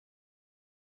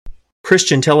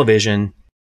Christian television,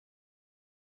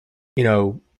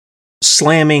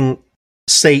 slamming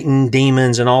Satan,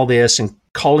 demons, and all this, and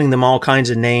calling them all kinds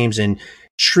of names and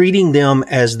treating them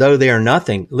as though they are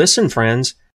nothing? Listen,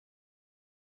 friends,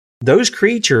 those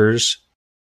creatures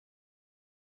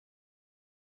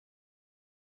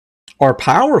are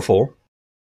powerful.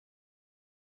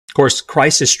 Of course,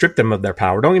 Christ has stripped them of their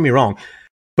power. Don't get me wrong.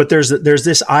 But there's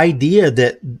this idea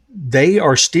that they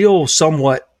are still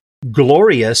somewhat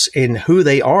glorious in who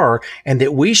they are, and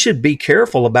that we should be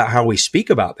careful about how we speak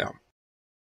about them.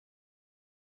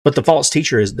 But the false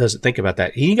teacher doesn't think about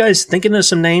that. Are you guys thinking of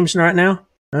some names right now?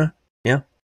 Yeah.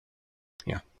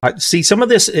 See, some of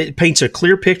this, it paints a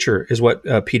clear picture, is what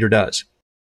Peter does.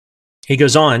 He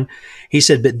goes on, he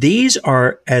said, but these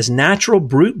are as natural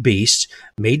brute beasts,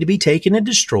 made to be taken and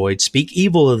destroyed, speak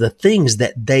evil of the things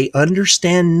that they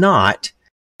understand not,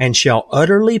 and shall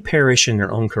utterly perish in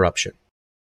their own corruption,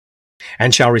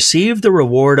 and shall receive the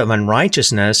reward of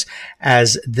unrighteousness,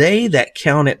 as they that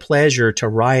count it pleasure to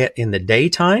riot in the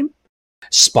daytime.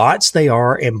 Spots they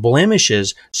are and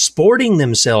blemishes, sporting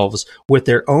themselves with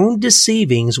their own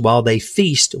deceivings while they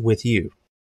feast with you.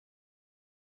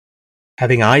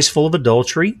 Having eyes full of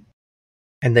adultery,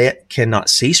 and that cannot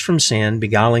cease from sin,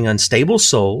 beguiling unstable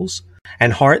souls,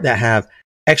 and heart that have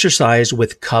exercised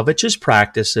with covetous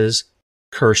practices,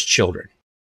 cursed children.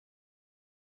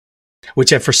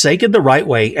 which have forsaken the right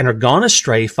way and are gone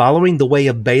astray, following the way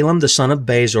of Balaam the son of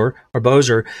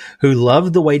Bosor, who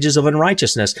loved the wages of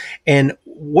unrighteousness. And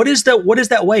what is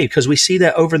that way? Because we see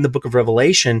that over in the book of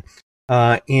Revelation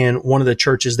in one of the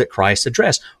churches that Christ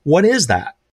addressed. What is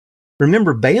that?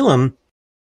 Remember, Balaam,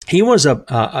 he was a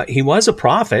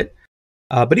prophet,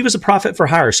 but he was a prophet for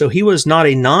hire. So he was not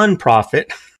a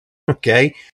non-prophet.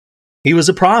 Okay, he was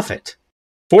a prophet,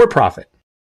 for profit.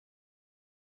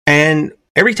 And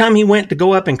every time he went to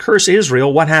go up and curse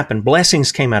Israel, what happened?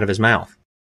 Blessings came out of his mouth.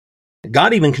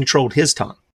 God even controlled his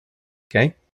tongue.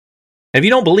 Okay? If you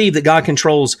don't believe that God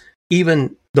controls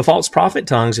even the false prophet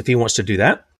tongues, if he wants to do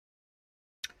that,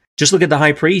 just look at the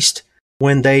high priest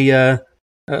when they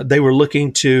were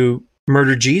looking to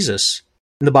murder Jesus.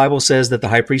 And the Bible says that the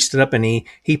high priest stood up and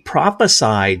he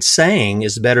prophesied, saying,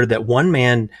 "It's better that one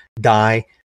man die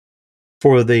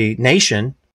for the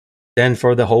nation than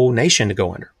for the whole nation to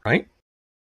go under," right?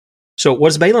 So what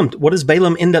does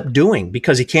Balaam end up doing?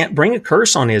 Because he can't bring a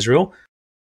curse on Israel.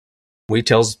 He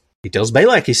tells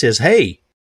Balak, he says, "Hey,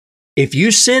 if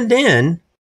you send in,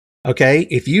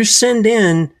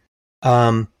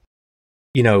 let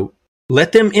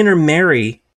them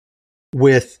intermarry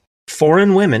with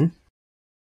foreign women,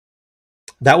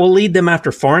 that will lead them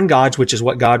after foreign gods," which is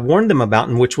what God warned them about,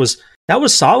 and that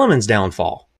was Solomon's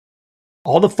downfall.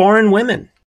 All the foreign women.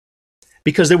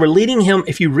 Because they were leading him,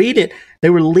 if you read it, they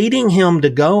were leading him to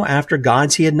go after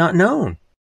gods he had not known.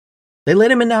 They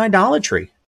led him into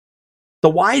idolatry. The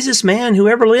wisest man who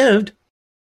ever lived,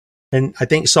 and I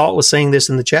think Salt was saying this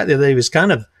in the chat the other day,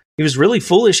 he was really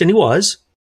foolish, and he was.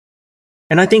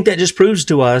 And I think that just proves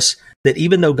to us that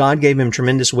even though God gave him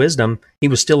tremendous wisdom, he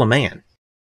was still a man.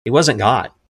 He wasn't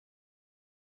God.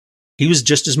 He was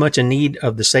just as much in need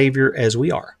of the Savior as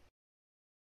we are.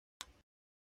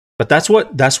 But that's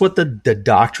what the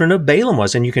doctrine of Balaam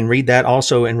was. And you can read that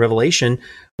also in Revelation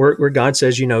where God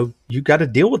says, you got to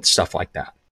deal with stuff like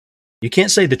that. You can't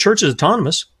say the church is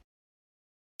autonomous,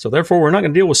 so therefore we're not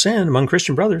going to deal with sin among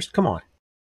Christian brothers. Come on.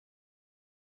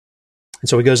 And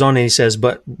so he goes on and he says,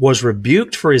 "But was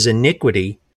rebuked for his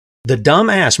iniquity, the dumb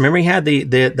ass." Remember, he had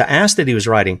the ass that he was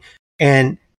riding,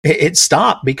 and it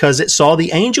stopped because it saw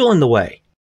the angel in the way.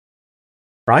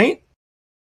 Right?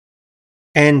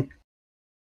 And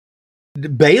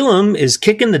Balaam is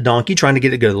kicking the donkey, trying to get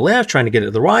it to go to the left, trying to get it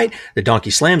to the right. The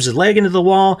donkey slams his leg into the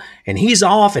wall, and he's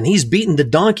off, and he's beating the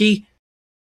donkey.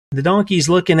 The donkey's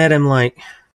looking at him like,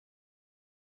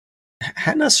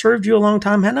 "Hadn't I served you a long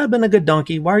time? Hadn't I been a good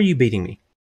donkey? Why are you beating me?"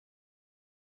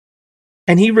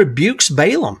 And he rebukes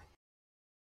Balaam.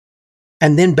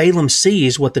 And then Balaam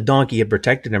sees what the donkey had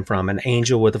protected him from, an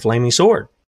angel with a flaming sword.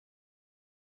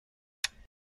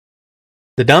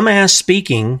 The dumbass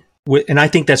speaking, and I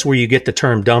think that's where you get the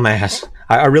term dumbass.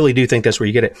 I really do think that's where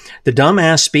you get it. The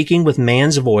dumbass speaking with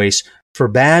man's voice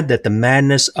forbade that the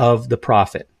madness of the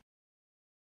prophet.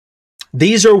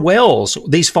 These are wells,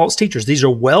 these false teachers, these are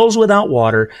wells without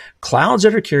water, clouds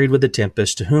that are carried with the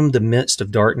tempest, to whom the midst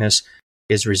of darkness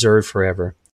is reserved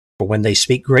forever. For when they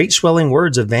speak great swelling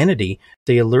words of vanity,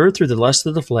 they allure through the lust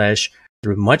of the flesh,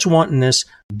 through much wantonness,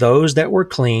 those that were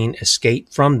clean escape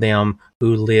from them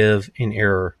who live in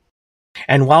error.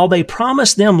 And while they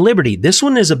promise them liberty, this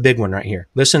one is a big one right here.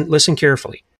 Listen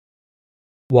carefully.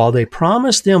 While they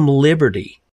promise them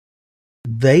liberty,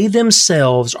 they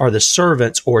themselves are the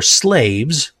servants or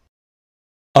slaves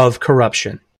of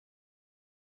corruption.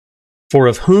 For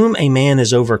of whom a man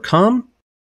is overcome,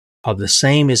 of the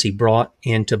same is he brought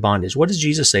into bondage. What does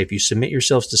Jesus say? If you submit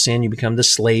yourselves to sin, you become the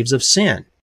slaves of sin.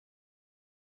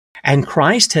 And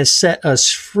Christ has set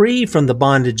us free from the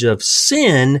bondage of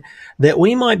sin, that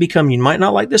we might become, you might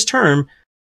not like this term,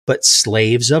 but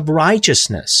slaves of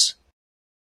righteousness.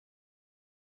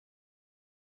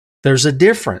 There's a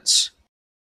difference.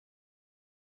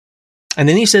 And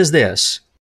then he says this,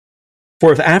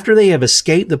 "For if after they have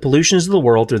escaped the pollutions of the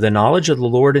world through the knowledge of the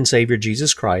Lord and Savior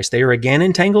Jesus Christ, they are again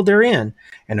entangled therein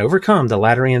and overcome, the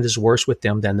latter end is worse with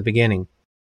them than the beginning.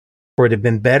 For it had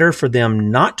been better for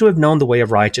them not to have known the way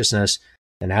of righteousness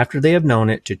than after they have known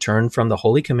it to turn from the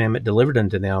holy commandment delivered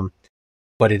unto them.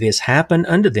 But it has happened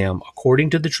unto them according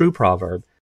to the true proverb,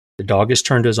 the dog is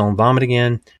turned to his own vomit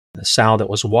again, and the sow that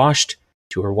was washed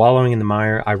to her wallowing in the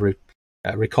mire."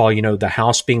 I recall, the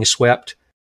house being swept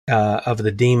of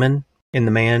the demon in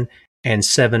the man, and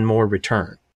 7 more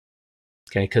return.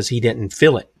 Okay, because he didn't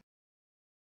fill it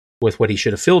with what he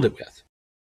should have filled it with.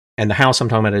 And the house I'm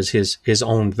talking about is his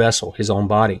own vessel, his own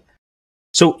body.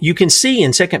 So you can see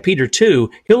in 2 Peter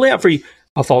 2, he'll lay out for you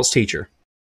a false teacher.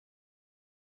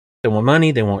 They want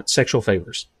money, they want sexual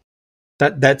favors.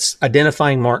 That's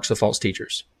identifying marks of false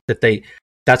teachers.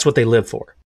 That's what they live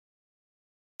for.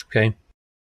 Okay.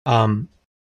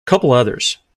 Couple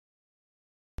others.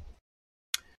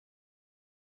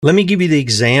 Let me give you the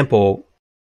example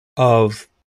of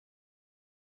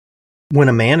when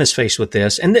a man is faced with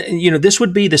this. And, this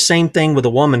would be the same thing with a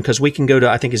woman, because we can go to,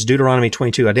 I think it's Deuteronomy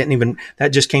 22. That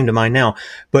just came to mind now.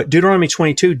 But Deuteronomy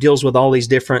 22 deals with all these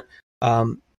different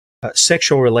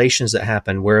sexual relations that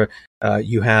happen, where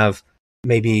you have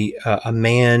maybe a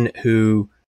man who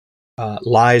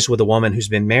lies with a woman who's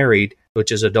been married,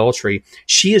 which is adultery.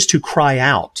 She is to cry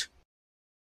out.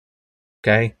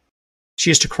 Okay?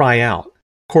 She is to cry out.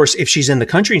 Of course, if she's in the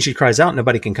country and she cries out,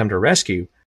 nobody can come to her rescue.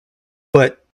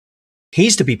 But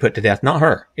he's to be put to death, not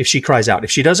her, if she cries out.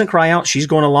 If she doesn't cry out, she's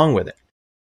going along with it.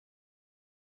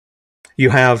 You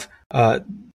have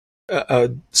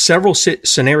several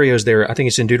scenarios there. I think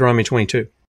it's in Deuteronomy 22,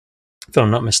 if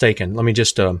I'm not mistaken. Let me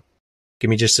just give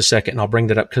me just a second, and I'll bring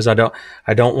that up, because I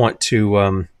don't want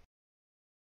to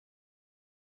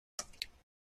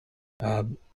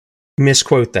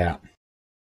misquote that.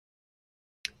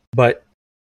 But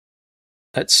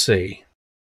let's see.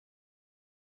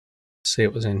 See,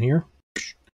 it was in here.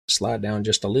 Slide down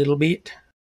just a little bit.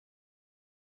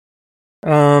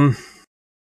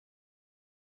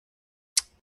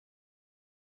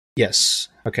 Yes.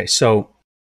 Okay, so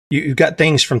you've got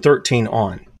things from 13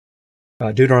 on.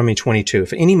 Deuteronomy 22.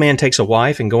 If any man takes a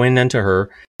wife and go in unto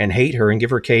her and hate her and give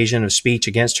her occasion of speech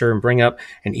against her and bring up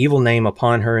an evil name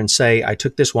upon her and say, I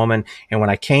took this woman, and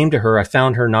when I came to her, I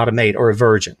found her not a maid or a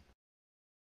virgin.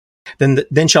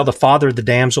 Then shall the father of the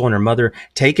damsel and her mother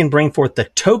take and bring forth the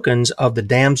tokens of the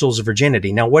damsel's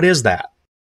virginity. Now, what is that?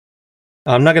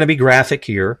 I'm not going to be graphic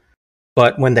here,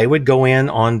 but when they would go in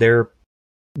on their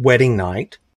wedding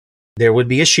night, there would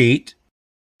be a sheet,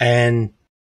 and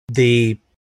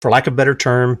for lack of a better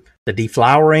term, the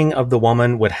deflowering of the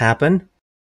woman would happen.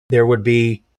 There would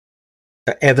be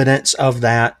evidence of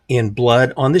that in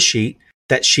blood on the sheet.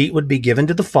 That sheet would be given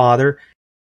to the father,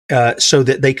 so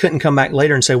that they couldn't come back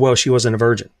later and say, well, she wasn't a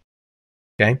virgin.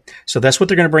 Okay? So that's what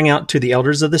they're going to bring out to the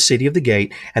elders of the city of the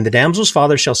gate. And the damsel's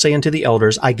father shall say unto the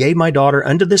elders, I gave my daughter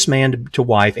unto this man to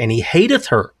wife, and he hateth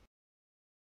her.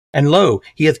 And lo,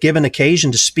 he hath given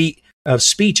occasion to speak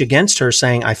against her,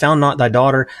 saying, I found not thy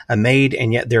daughter a maid,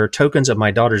 and yet there are tokens of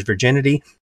my daughter's virginity.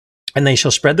 And they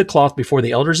shall spread the cloth before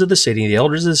the elders of the city. The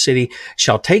elders of the city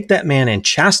shall take that man and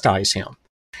chastise him.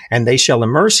 And they shall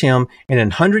immerse him in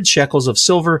 100 shekels of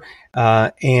silver,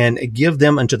 and give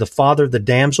them unto the father of the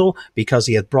damsel, because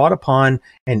he hath brought upon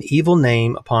an evil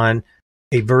name upon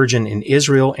a virgin in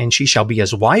Israel, and she shall be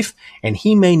his wife, and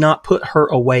he may not put her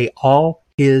away all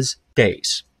his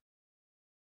days.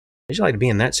 How'd you like to be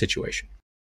in that situation?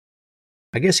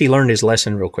 I guess he learned his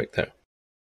lesson real quick, though.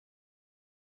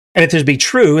 And if this be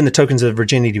true, and the tokens of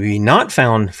virginity be not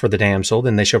found for the damsel,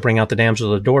 then they shall bring out the damsel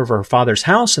to the door of her father's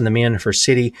house, and the men of her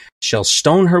city shall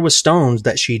stone her with stones,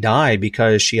 that she die,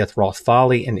 because she hath wrought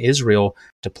folly in Israel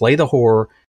to play the whore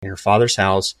in her father's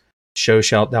house. So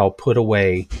shalt thou put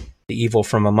away the evil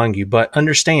from among you. But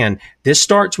understand, this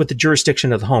starts with the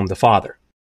jurisdiction of the home, the father.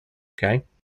 Okay?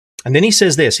 And then he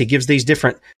says this, he gives these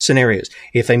different scenarios.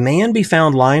 If a man be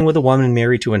found lying with a woman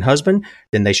married to an husband,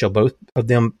 then they shall both of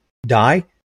them die,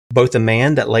 both the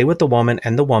man that lay with the woman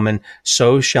and the woman.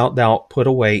 So shalt thou put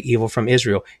away evil from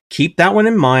Israel. Keep that one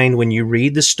in mind when you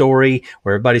read the story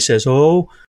where everybody says, oh,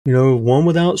 one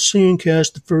without sin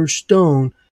cast the first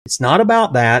stone. It's not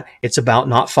about that. It's about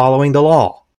not following the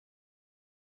law.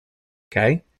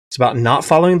 Okay? It's about not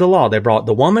following the law. They brought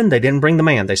the woman. They didn't bring the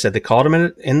man. They said they called him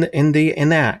in the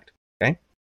act. Okay?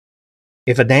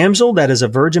 If a damsel that is a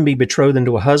virgin be betrothed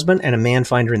unto a husband, and a man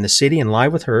find her in the city and lie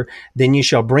with her, then you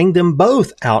shall bring them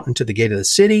both out into the gate of the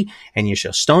city, and you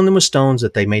shall stone them with stones,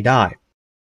 that they may die.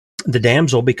 The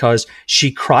damsel, because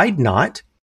she cried not,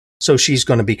 so she's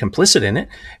going to be complicit in it,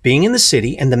 being in the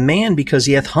city, and the man, because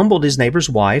he hath humbled his neighbor's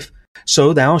wife,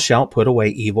 so thou shalt put away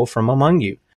evil from among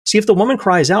you. See, if the woman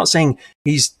cries out saying,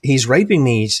 he's raping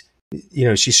me,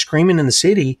 she's screaming in the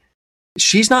city,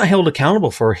 she's not held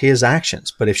accountable for his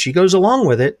actions. But if she goes along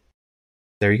with it,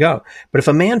 there you go. But if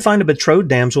a man find a betrothed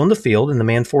damsel in the field, and the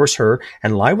man force her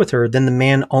and lie with her, then the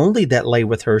man only that lay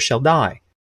with her shall die.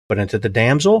 But unto the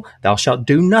damsel thou shalt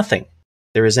do nothing.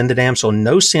 There is in the damsel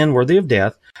no sin worthy of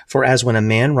death, for as when a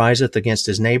man riseth against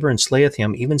his neighbor and slayeth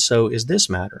him, even so is this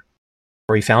matter.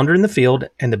 For he found her in the field,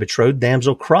 and the betrothed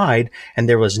damsel cried, and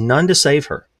there was none to save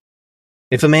her.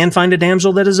 If a man find a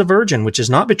damsel that is a virgin, which is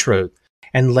not betrothed,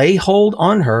 and lay hold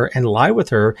on her, and lie with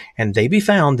her, and they be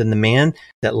found, then the man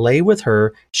that lay with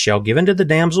her shall give unto the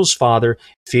damsel's father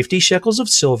 50 shekels of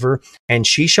silver, and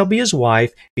she shall be his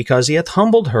wife, because he hath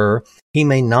humbled her. He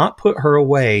may not put her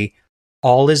away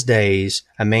all his days.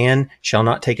 A man shall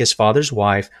not take his father's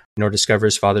wife, nor discover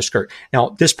his father's skirt. Now,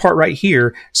 this part right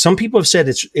here, some people have said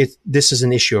this is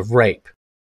an issue of rape.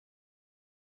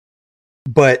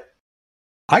 But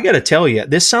I got to tell you,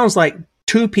 this sounds like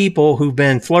two people who've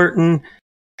been flirting,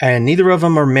 and neither of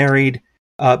them are married,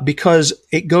 because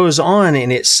it goes on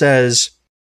and it says,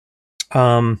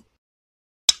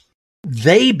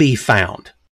 they be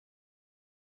found.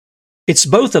 It's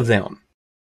both of them.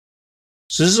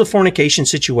 So this is a fornication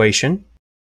situation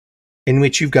in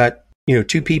which you've got,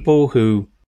 two people who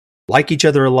like each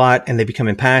other a lot and they become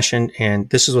impassioned, and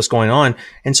this is what's going on.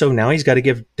 And so now he's got to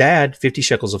give dad 50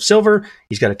 shekels of silver.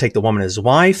 He's got to take the woman as his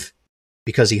wife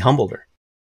because he humbled her.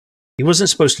 He wasn't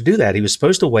supposed to do that. He was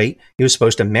supposed to wait. He was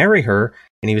supposed to marry her,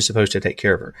 and he was supposed to take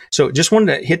care of her. So just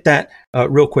wanted to hit that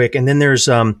real quick. And then there's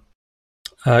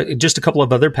just a couple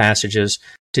of other passages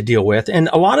to deal with. And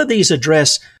a lot of these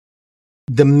address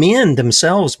the men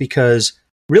themselves, because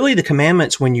really the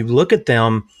commandments, when you look at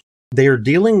them, they're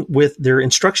dealing with their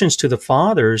instructions to the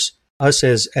fathers, us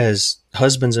as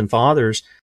husbands and fathers,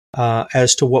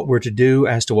 as to what we're to do,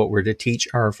 as to what we're to teach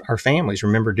our families.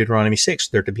 Remember Deuteronomy 6,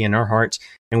 they're to be in our hearts,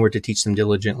 and we're to teach them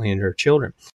diligently unto our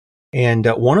children. And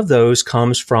one of those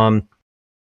comes from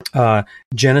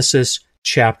Genesis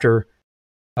chapter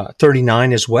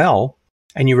 39 as well.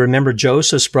 And you remember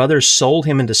Joseph's brothers sold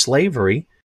him into slavery.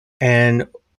 And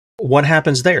what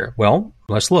happens there? Well,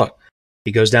 let's look.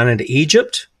 He goes down into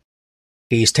Egypt.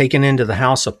 He's taken into the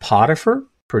house of Potiphar,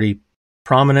 pretty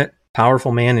prominent,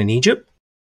 powerful man in Egypt.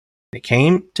 It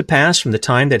came to pass from the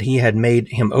time that he had made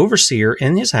him overseer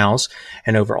in his house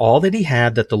and over all that he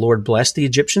had, that the Lord blessed the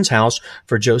Egyptian's house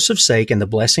for Joseph's sake, and the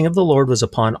blessing of the Lord was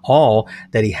upon all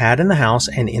that he had in the house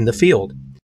and in the field.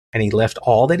 And he left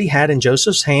all that he had in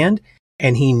Joseph's hand,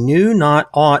 and he knew not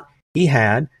aught he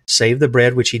had, save the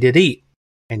bread which he did eat.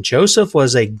 And Joseph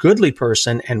was a goodly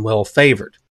person and well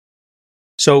favored.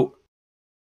 So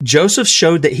Joseph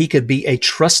showed that he could be a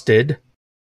trusted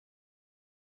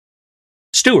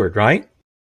steward, right?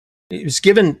 He was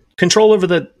given control over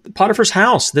the Potiphar's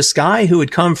house. This guy who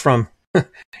had come from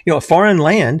a foreign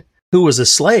land, who was a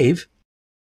slave,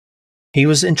 he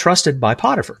was entrusted by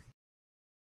Potiphar.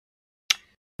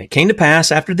 It came to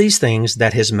pass after these things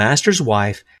that his master's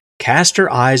wife cast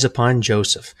her eyes upon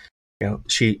Joseph.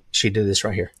 She did this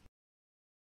right here.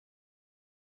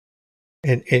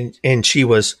 And she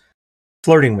was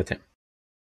flirting with him.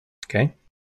 Okay?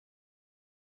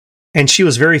 And she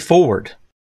was very forward.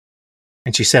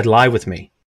 And she said, "Lie with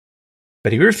me."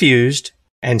 But he refused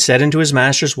and said unto his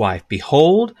master's wife,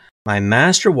 "Behold, my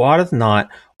master wotteth not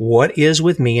what is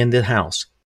with me in the house."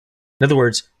 In other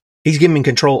words, he's given me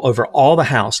control over all the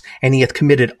house, and he hath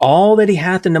committed all that he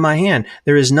hath into my hand.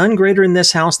 There is none greater in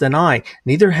this house than I,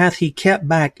 neither hath he kept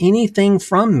back anything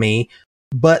from me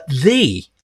but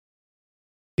thee,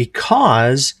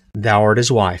 because thou art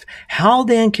his wife. How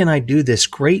then can I do this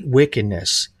great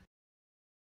wickedness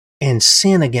and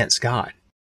sin against God?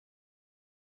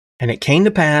 And it came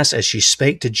to pass, as she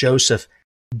spake to Joseph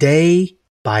day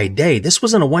by day, this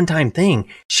wasn't a one-time thing.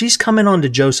 She's coming on to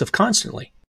Joseph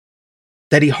constantly,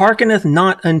 that he hearkeneth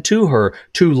not unto her,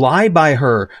 to lie by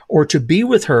her, or to be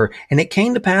with her. And it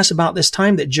came to pass about this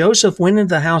time that Joseph went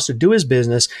into the house to do his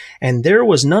business, and there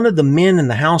was none of the men in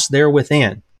the house there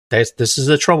within. This is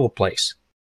a trouble place.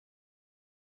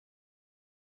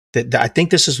 I think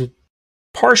this is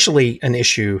partially an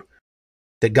issue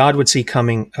that God would see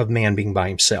coming of man being by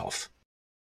himself.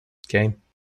 Okay?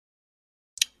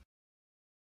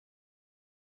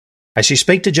 As she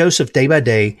spake to Joseph day by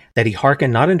day, that he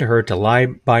hearkened not unto her, to lie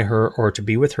by her, or to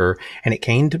be with her. And it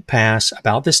came to pass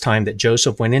about this time that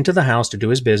Joseph went into the house to do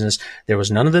his business. There was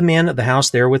none of the men of the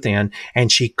house there within.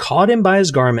 And she caught him by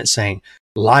his garment, saying,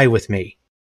 "Lie with me."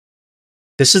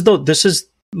 This is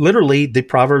literally the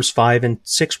Proverbs 5 and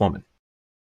 6 woman.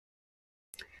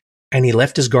 And he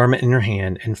left his garment in her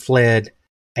hand and fled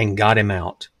and got him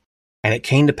out. And it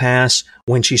came to pass,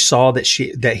 when she saw that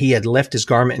he had left his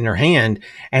garment in her hand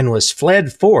and was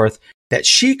fled forth, that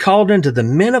she called unto the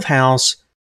men of house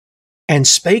and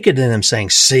spake unto them, saying,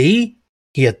 "See,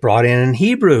 he hath brought in an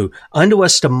Hebrew unto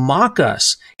us to mock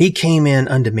us. He came in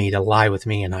unto me to lie with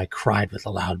me, and I cried with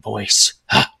a loud voice."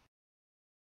 And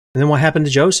then what happened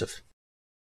to Joseph?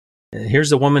 Here's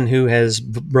the woman who has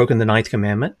broken the 9th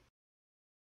commandment.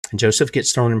 And Joseph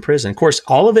gets thrown in prison. Of course,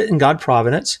 all of it in God's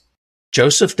providence.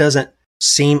 Joseph doesn't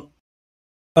seem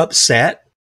upset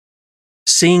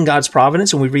seeing God's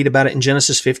providence, and we read about it in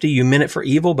Genesis 50. You meant it for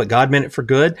evil, but God meant it for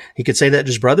good. He could say that to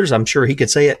his brothers. I'm sure he could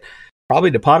say it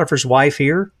probably to Potiphar's wife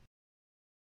here.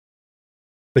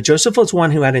 But Joseph was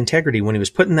one who had integrity. When he was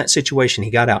put in that situation, he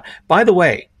got out. By the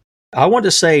way, I want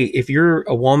to say, if you're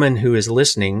a woman who is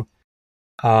listening,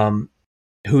 who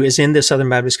is in this Southern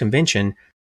Baptist Convention,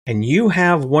 and you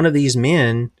have one of these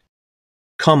men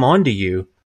come onto you,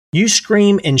 you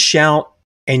scream and shout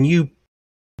and you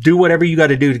do whatever you got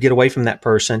to do to get away from that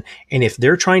person. And if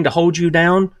they're trying to hold you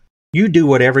down, you do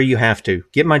whatever you have to.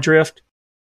 Get my drift?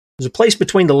 There's a place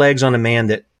between the legs on a man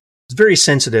that is very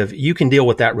sensitive. You can deal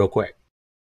with that real quick.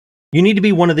 You need to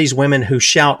be one of these women who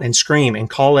shout and scream and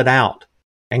call it out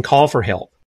and call for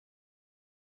help.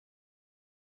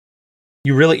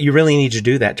 You really need to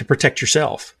do that to protect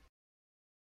yourself.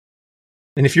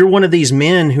 And if you're one of these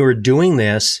men who are doing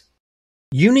this,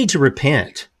 you need to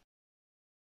repent.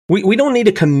 We don't need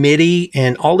a committee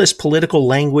and all this political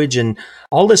language and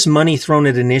all this money thrown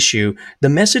at an issue. The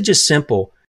message is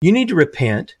simple. You need to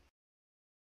repent.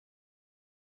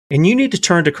 And you need to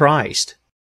turn to Christ.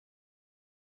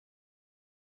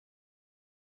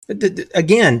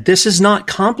 Again, this is not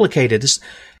complicated.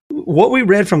 What we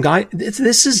read from God,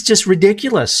 this is just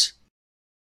ridiculous.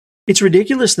 It's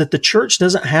ridiculous that the church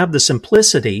doesn't have the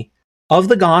simplicity of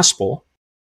the gospel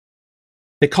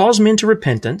that calls men to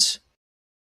repentance,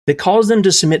 that calls them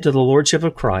to submit to the lordship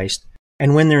of Christ,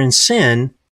 and when they're in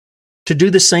sin, to do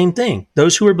the same thing.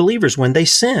 Those who are believers, when they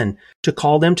sin, to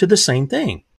call them to the same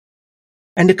thing,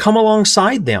 and to come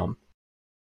alongside them.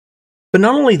 But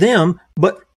not only them,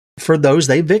 but for those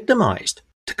they victimized,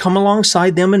 to come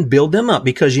alongside them and build them up.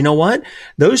 Because you know what?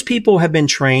 Those people have been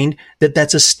trained that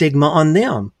that's a stigma on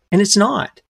them, and it's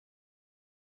not.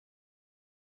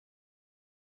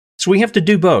 So we have to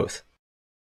do both.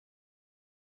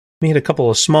 We had a couple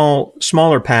of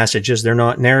smaller passages. They're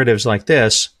not narratives like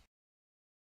this.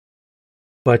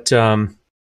 But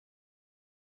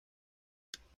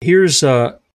here's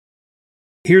a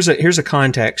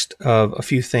context of a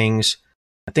few things.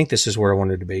 I think this is where I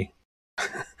wanted to be.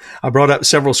 I brought up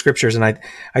several scriptures, and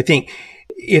I think,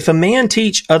 if a man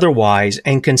teach otherwise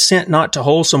and consent not to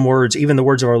wholesome words, even the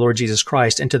words of our Lord Jesus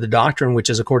Christ, and to the doctrine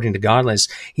which is according to godliness,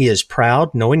 he is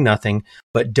proud, knowing nothing,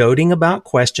 but doting about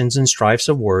questions and strifes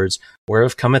of words,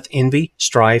 whereof cometh envy,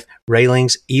 strife,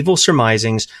 railings, evil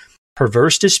surmisings,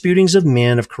 perverse disputings of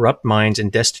men of corrupt minds,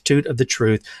 and destitute of the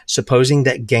truth, supposing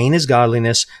that gain is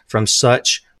godliness. From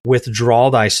such withdraw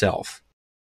thyself.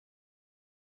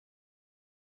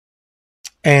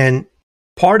 And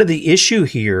part of the issue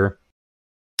here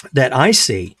that I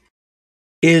see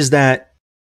is that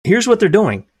here's what they're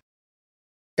doing.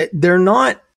 They're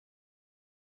not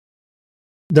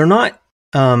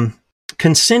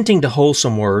consenting to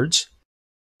wholesome words,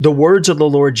 the words of the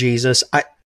Lord Jesus.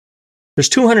 There's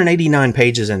 289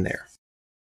 pages in there,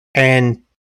 and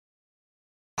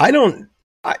I don't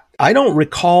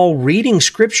recall reading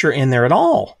scripture in there at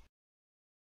all.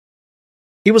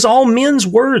 It was all men's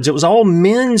words. It was all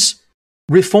men's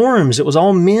reforms. It was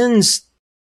all men's,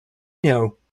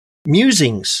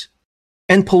 musings,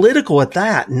 and political at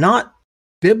that, not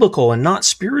biblical and not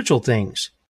spiritual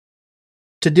things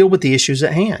to deal with the issues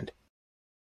at hand.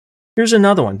 Here's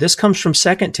another one. This comes from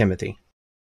 2 Timothy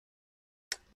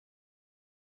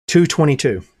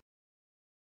 2:22.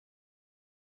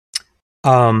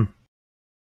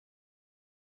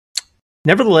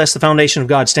 Nevertheless, the foundation of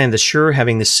God standeth sure,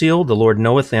 having the seal, the Lord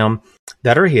knoweth them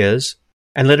that are his,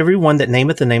 and let every one that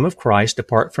nameth the name of Christ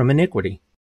depart from iniquity.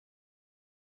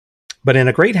 But in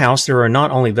a great house there are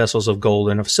not only vessels of gold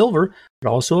and of silver,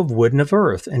 but also of wood and of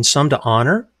earth, and some to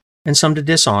honor, and some to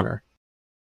dishonor.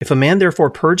 If a man therefore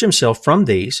purge himself from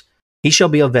these, he shall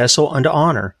be a vessel unto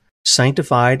honor,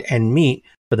 sanctified and meet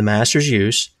for the master's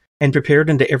use, and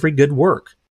prepared unto every good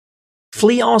work.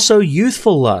 Flee also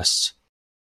youthful lusts,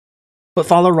 but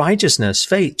follow righteousness,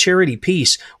 faith, charity,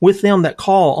 peace, with them that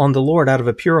call on the Lord out of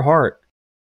a pure heart.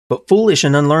 But foolish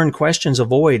and unlearned questions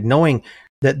avoid, knowing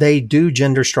that they do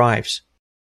gender strifes.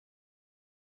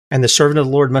 And the servant of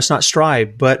the Lord must not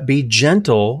strive, but be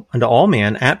gentle unto all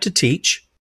men, apt to teach,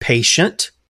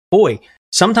 patient. Boy,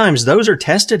 sometimes those are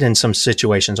tested in some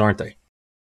situations, aren't they?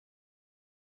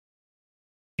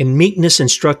 In meekness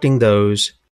instructing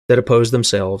those that oppose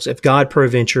themselves, if God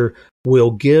peradventure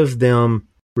will give them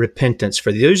repentance.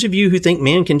 For those of you who think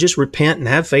men can just repent and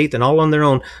have faith and all on their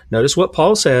own, notice what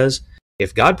Paul says.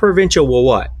 If God peradventure will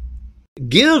what?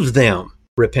 Give them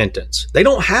repentance. They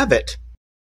don't have it.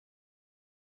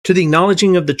 To the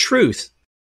acknowledging of the truth.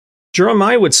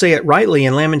 Jeremiah would say it rightly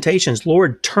in Lamentations,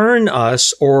 Lord, turn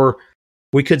us, or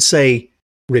we could say,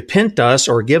 repent us,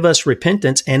 or give us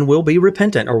repentance, and we'll be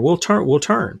repentant, or we'll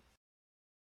turn.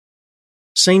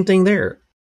 Same thing there.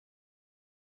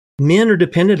 Men are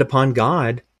dependent upon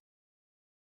God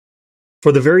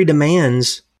for the very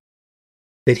demands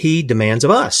that he demands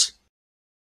of us.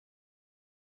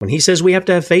 when he says we have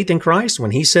to have faith in Christ, when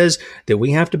he says that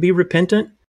we have to be repentant,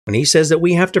 when he says that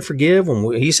we have to forgive,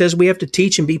 when he says we have to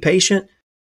teach and be patient,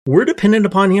 we're dependent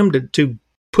upon him to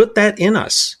put that in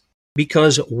us,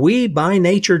 because we by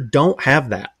nature don't have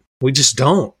that. We just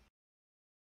don't.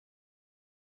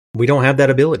 We don't have that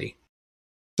ability.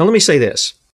 Now let me say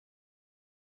this.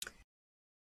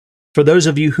 For those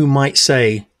of you who might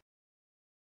say,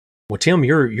 well, Tim,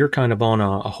 you're kind of on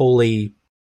a holy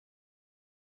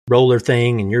roller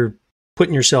thing and you're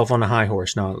putting yourself on a high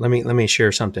horse. No, let me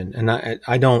share something. And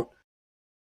I don't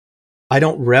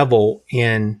revel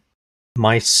in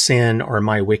my sin or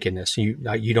my wickedness.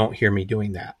 You don't hear me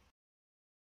doing that.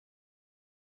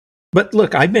 But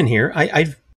look, I've been here.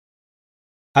 I've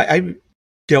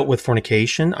dealt with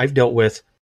fornication. I've dealt with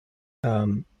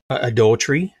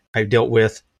adultery. I've dealt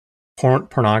with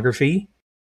pornography.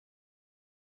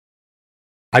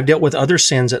 I've dealt with other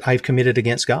sins that I've committed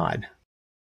against God.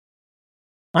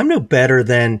 I'm no better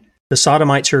than the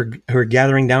Sodomites who are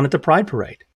gathering down at the Pride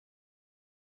Parade.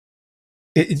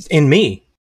 In me,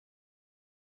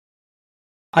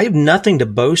 I have nothing to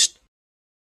boast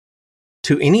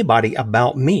to anybody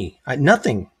about me.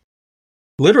 Nothing.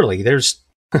 Literally, there's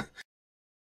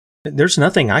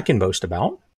nothing I can boast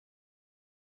about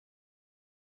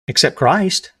except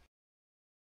Christ.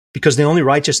 Because the only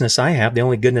righteousness I have, the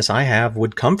only goodness I have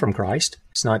would come from Christ.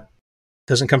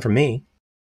 Doesn't come from me.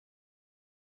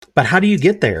 But how do you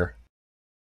get there?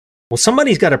 Well,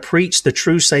 somebody's got to preach the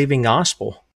true saving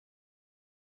gospel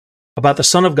about the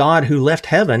Son of God who left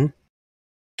heaven,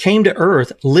 came to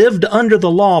earth, lived under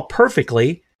the law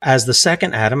perfectly as the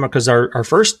second Adam, because our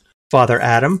first father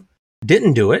Adam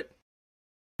didn't do it.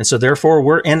 And so therefore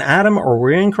we're in Adam or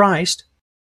we're in Christ.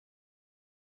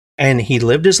 And he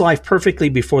lived his life perfectly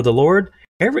before the Lord.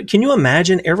 Can you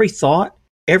imagine every thought,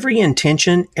 every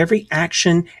intention, every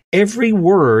action, every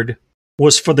word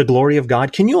was for the glory of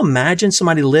God? Can you imagine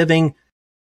somebody living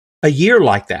a year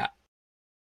like that?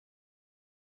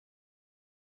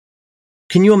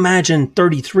 Can you imagine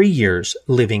 33 years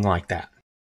living like that?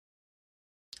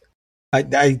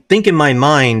 I think in my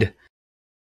mind,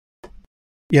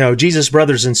 Jesus'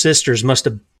 brothers and sisters must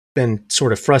have been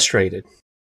sort of frustrated.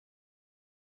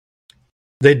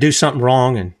 They'd do something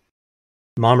wrong and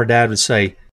mom or dad would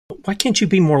say, why can't you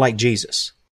be more like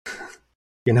Jesus?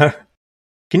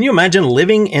 Can you imagine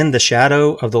living in the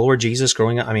shadow of the Lord Jesus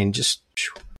growing up? I mean, just...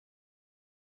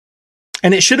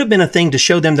 And it should have been a thing to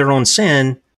show them their own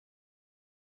sin,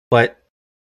 but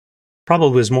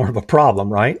probably was more of a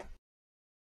problem, right?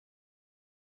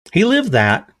 He lived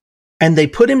that, and they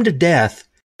put him to death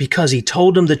because he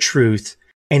told them the truth,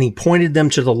 and he pointed them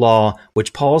to the law,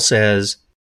 which Paul says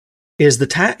is the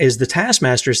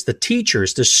taskmaster, it's the teacher,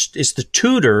 it's the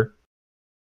tutor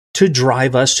to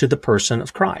drive us to the person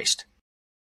of Christ.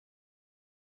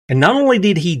 And not only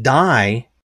did he die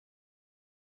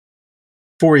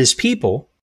for his people,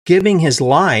 giving his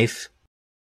life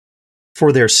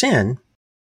for their sin,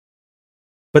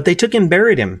 but they took and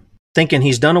buried him, thinking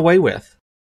he's done away with.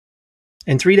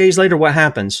 And 3 days later, what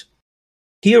happens?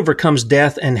 He overcomes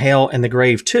death and hell and the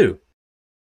grave too.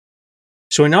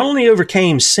 So he not only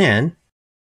overcame sin,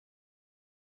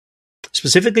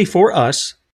 specifically for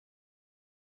us,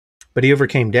 but he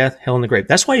overcame death, hell, and the grave.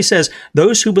 That's why he says,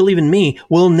 those who believe in me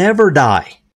will never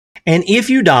die. And if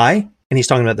you die, and he's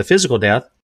talking about the physical death,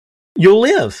 you'll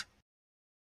live.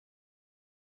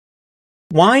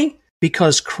 Why?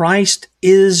 Because Christ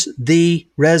is the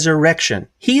resurrection.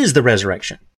 He is the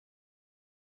resurrection.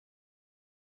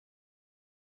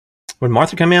 When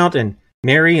Martha came out and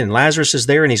Mary and Lazarus is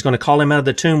there and he's going to call him out of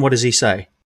the tomb, what does he say?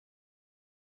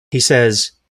 He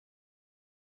says,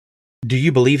 do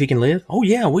you believe he can live? Oh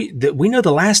yeah, we know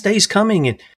the last day's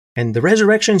coming and the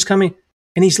resurrection's coming.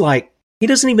 And he's like, he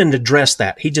doesn't even address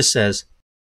that. He just says,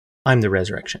 I'm the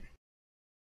resurrection.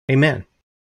 Amen.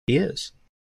 He is.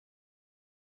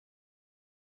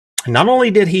 And not only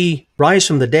did he rise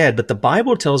from the dead, but the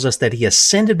Bible tells us that he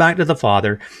ascended back to the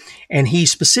Father, and he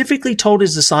specifically told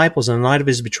his disciples on the night of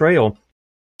his betrayal,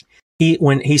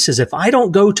 when he says, if I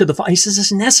don't go to the Father, he says,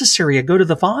 it's necessary I go to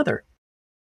the Father.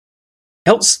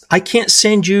 Else, I can't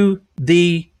send you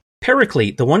the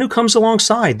Paraclete, the one who comes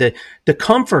alongside, the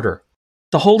Comforter,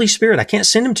 the Holy Spirit. I can't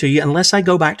send him to you unless I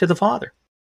go back to the Father.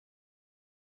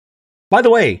 By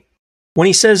the way, when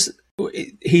he says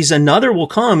he's another will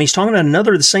come, he's talking about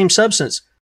another of the same substance.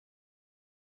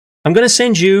 I'm going to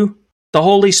send you the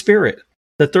Holy Spirit,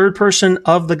 the third person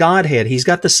of the Godhead. He's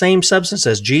got the same substance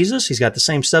as Jesus. He's got the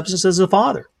same substance as the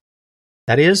Father.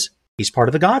 That is, he's part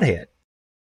of the Godhead.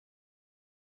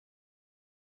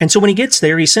 And so when he gets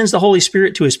there, he sends the Holy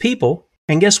Spirit to his people,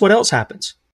 and guess what else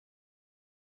happens?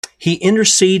 He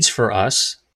intercedes for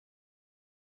us.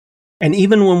 And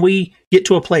even when we get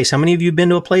to a place, how many of you have been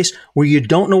to a place where you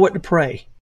don't know what to pray?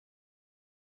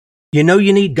 You know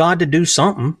you need God to do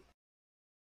something,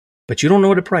 but you don't know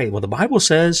what to pray. Well, the Bible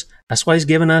says that's why He's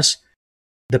given us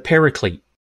the Paraclete,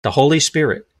 the Holy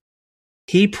Spirit.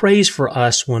 He prays for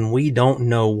us when we don't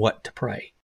know what to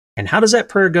pray. And how does that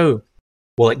prayer go?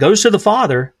 Well, it goes to the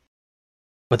Father,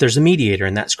 but there's a mediator,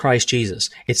 and that's Christ Jesus.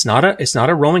 It's not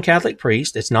a Roman Catholic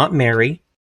priest. It's not Mary.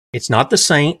 It's not the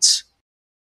saints.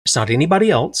 It's not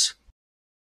anybody else.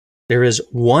 There is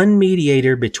one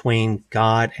mediator between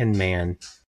God and man,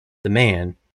 the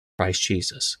man, Christ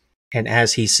Jesus. And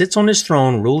as He sits on His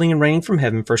throne, ruling and reigning from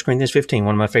heaven, 1 Corinthians 15,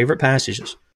 one of my favorite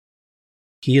passages,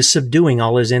 He is subduing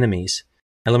all His enemies.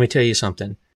 And let me tell you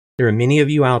something. There are many of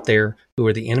you out there who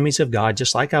are the enemies of God,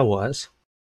 just like I was.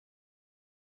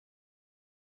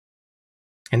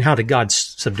 And how did God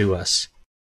subdue us?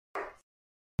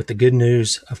 With the good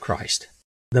news of Christ,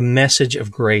 the message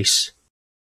of grace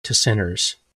to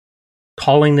sinners,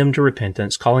 calling them to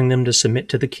repentance, calling them to submit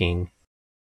to the King.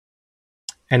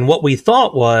 And what we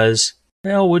thought was,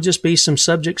 well, we'll just be some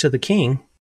subjects of the King.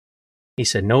 He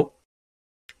said, nope,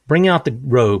 bring out the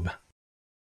robe.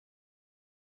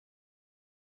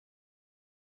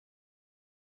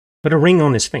 Put a ring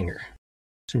on his finger,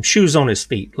 some shoes on his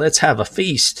feet. Let's have a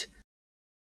feast.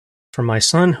 For my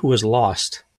son who was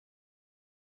lost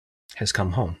has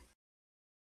come home.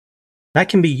 That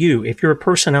can be you if you're a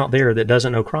person out there that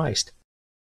doesn't know Christ.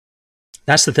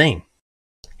 That's the thing.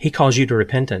 He calls you to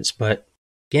repentance, but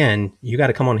again, you got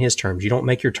to come on His terms. You don't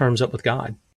make your terms up with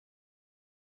God.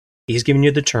 He's given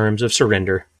you the terms of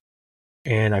surrender,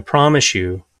 and I promise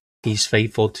you, He's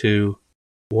faithful to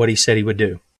what He said He would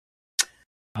do.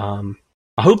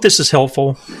 I hope this is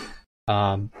helpful.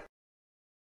 I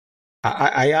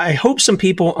hope some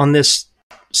people on this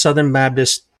Southern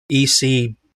Baptist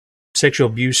EC Sexual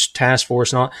Abuse Task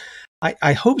Force and all,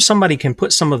 I hope somebody can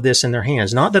put some of this in their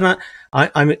hands. Not that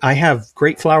I have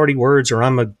great flowery words or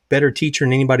I'm a better teacher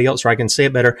than anybody else or I can say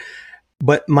it better.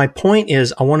 But my point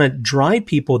is I want to drive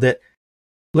people that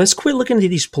let's quit looking at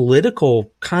these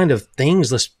political kind of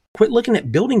things. Let's quit looking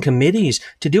at building committees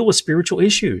to deal with spiritual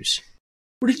issues.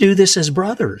 We're to do this as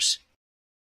brothers.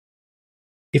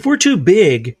 If we're too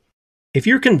big, if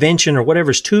your convention or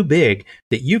whatever is too big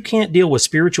that you can't deal with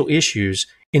spiritual issues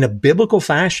in a biblical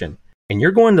fashion, and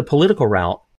you're going the political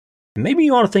route, maybe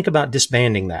you ought to think about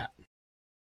disbanding that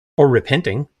or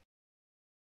repenting.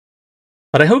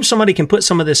 But I hope somebody can put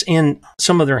some of this in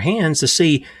some of their hands to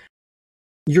see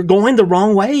you're going the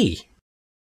wrong way.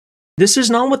 This is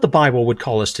not what the Bible would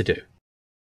call us to do.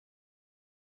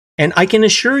 And I can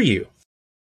assure you,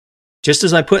 just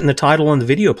as I put in the title on the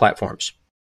video platforms,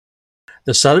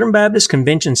 the Southern Baptist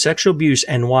Convention sexual abuse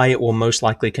and why it will most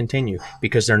likely continue,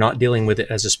 because they're not dealing with it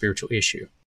as a spiritual issue.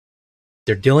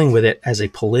 They're dealing with it as a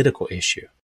political issue.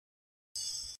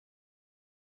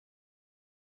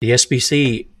 The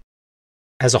SBC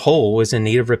as a whole is in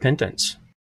need of repentance.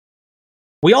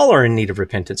 We all are in need of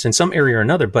repentance in some area or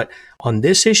another, but on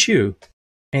this issue,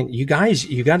 and you guys,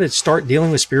 you got to start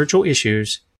dealing with spiritual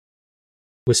issues,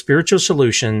 with spiritual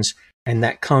solutions, and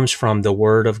that comes from the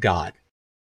Word of God.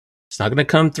 It's not going to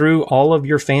come through all of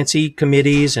your fancy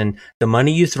committees and the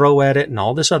money you throw at it and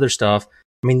all this other stuff.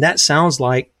 I mean, that sounds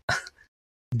like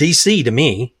DC to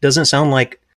me. Doesn't sound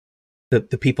like the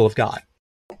people of God.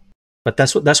 But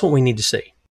that's what we need to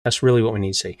see. That's really what we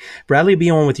need to see. Bradley will be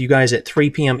on with you guys at 3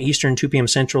 p.m. Eastern, 2 p.m.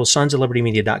 Central,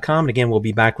 sonsoflibertymedia.com. And again, we'll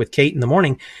be back with Kate in the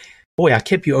morning. Boy, I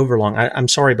kept you over long. I'm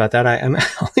sorry about that. I'm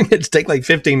only meant to take like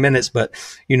 15 minutes, but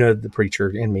you know, the preacher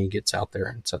in me gets out there.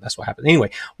 And so that's what happened. Anyway,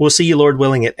 we'll see you, Lord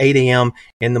willing, at 8 a.m.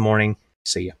 in the morning.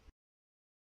 See you.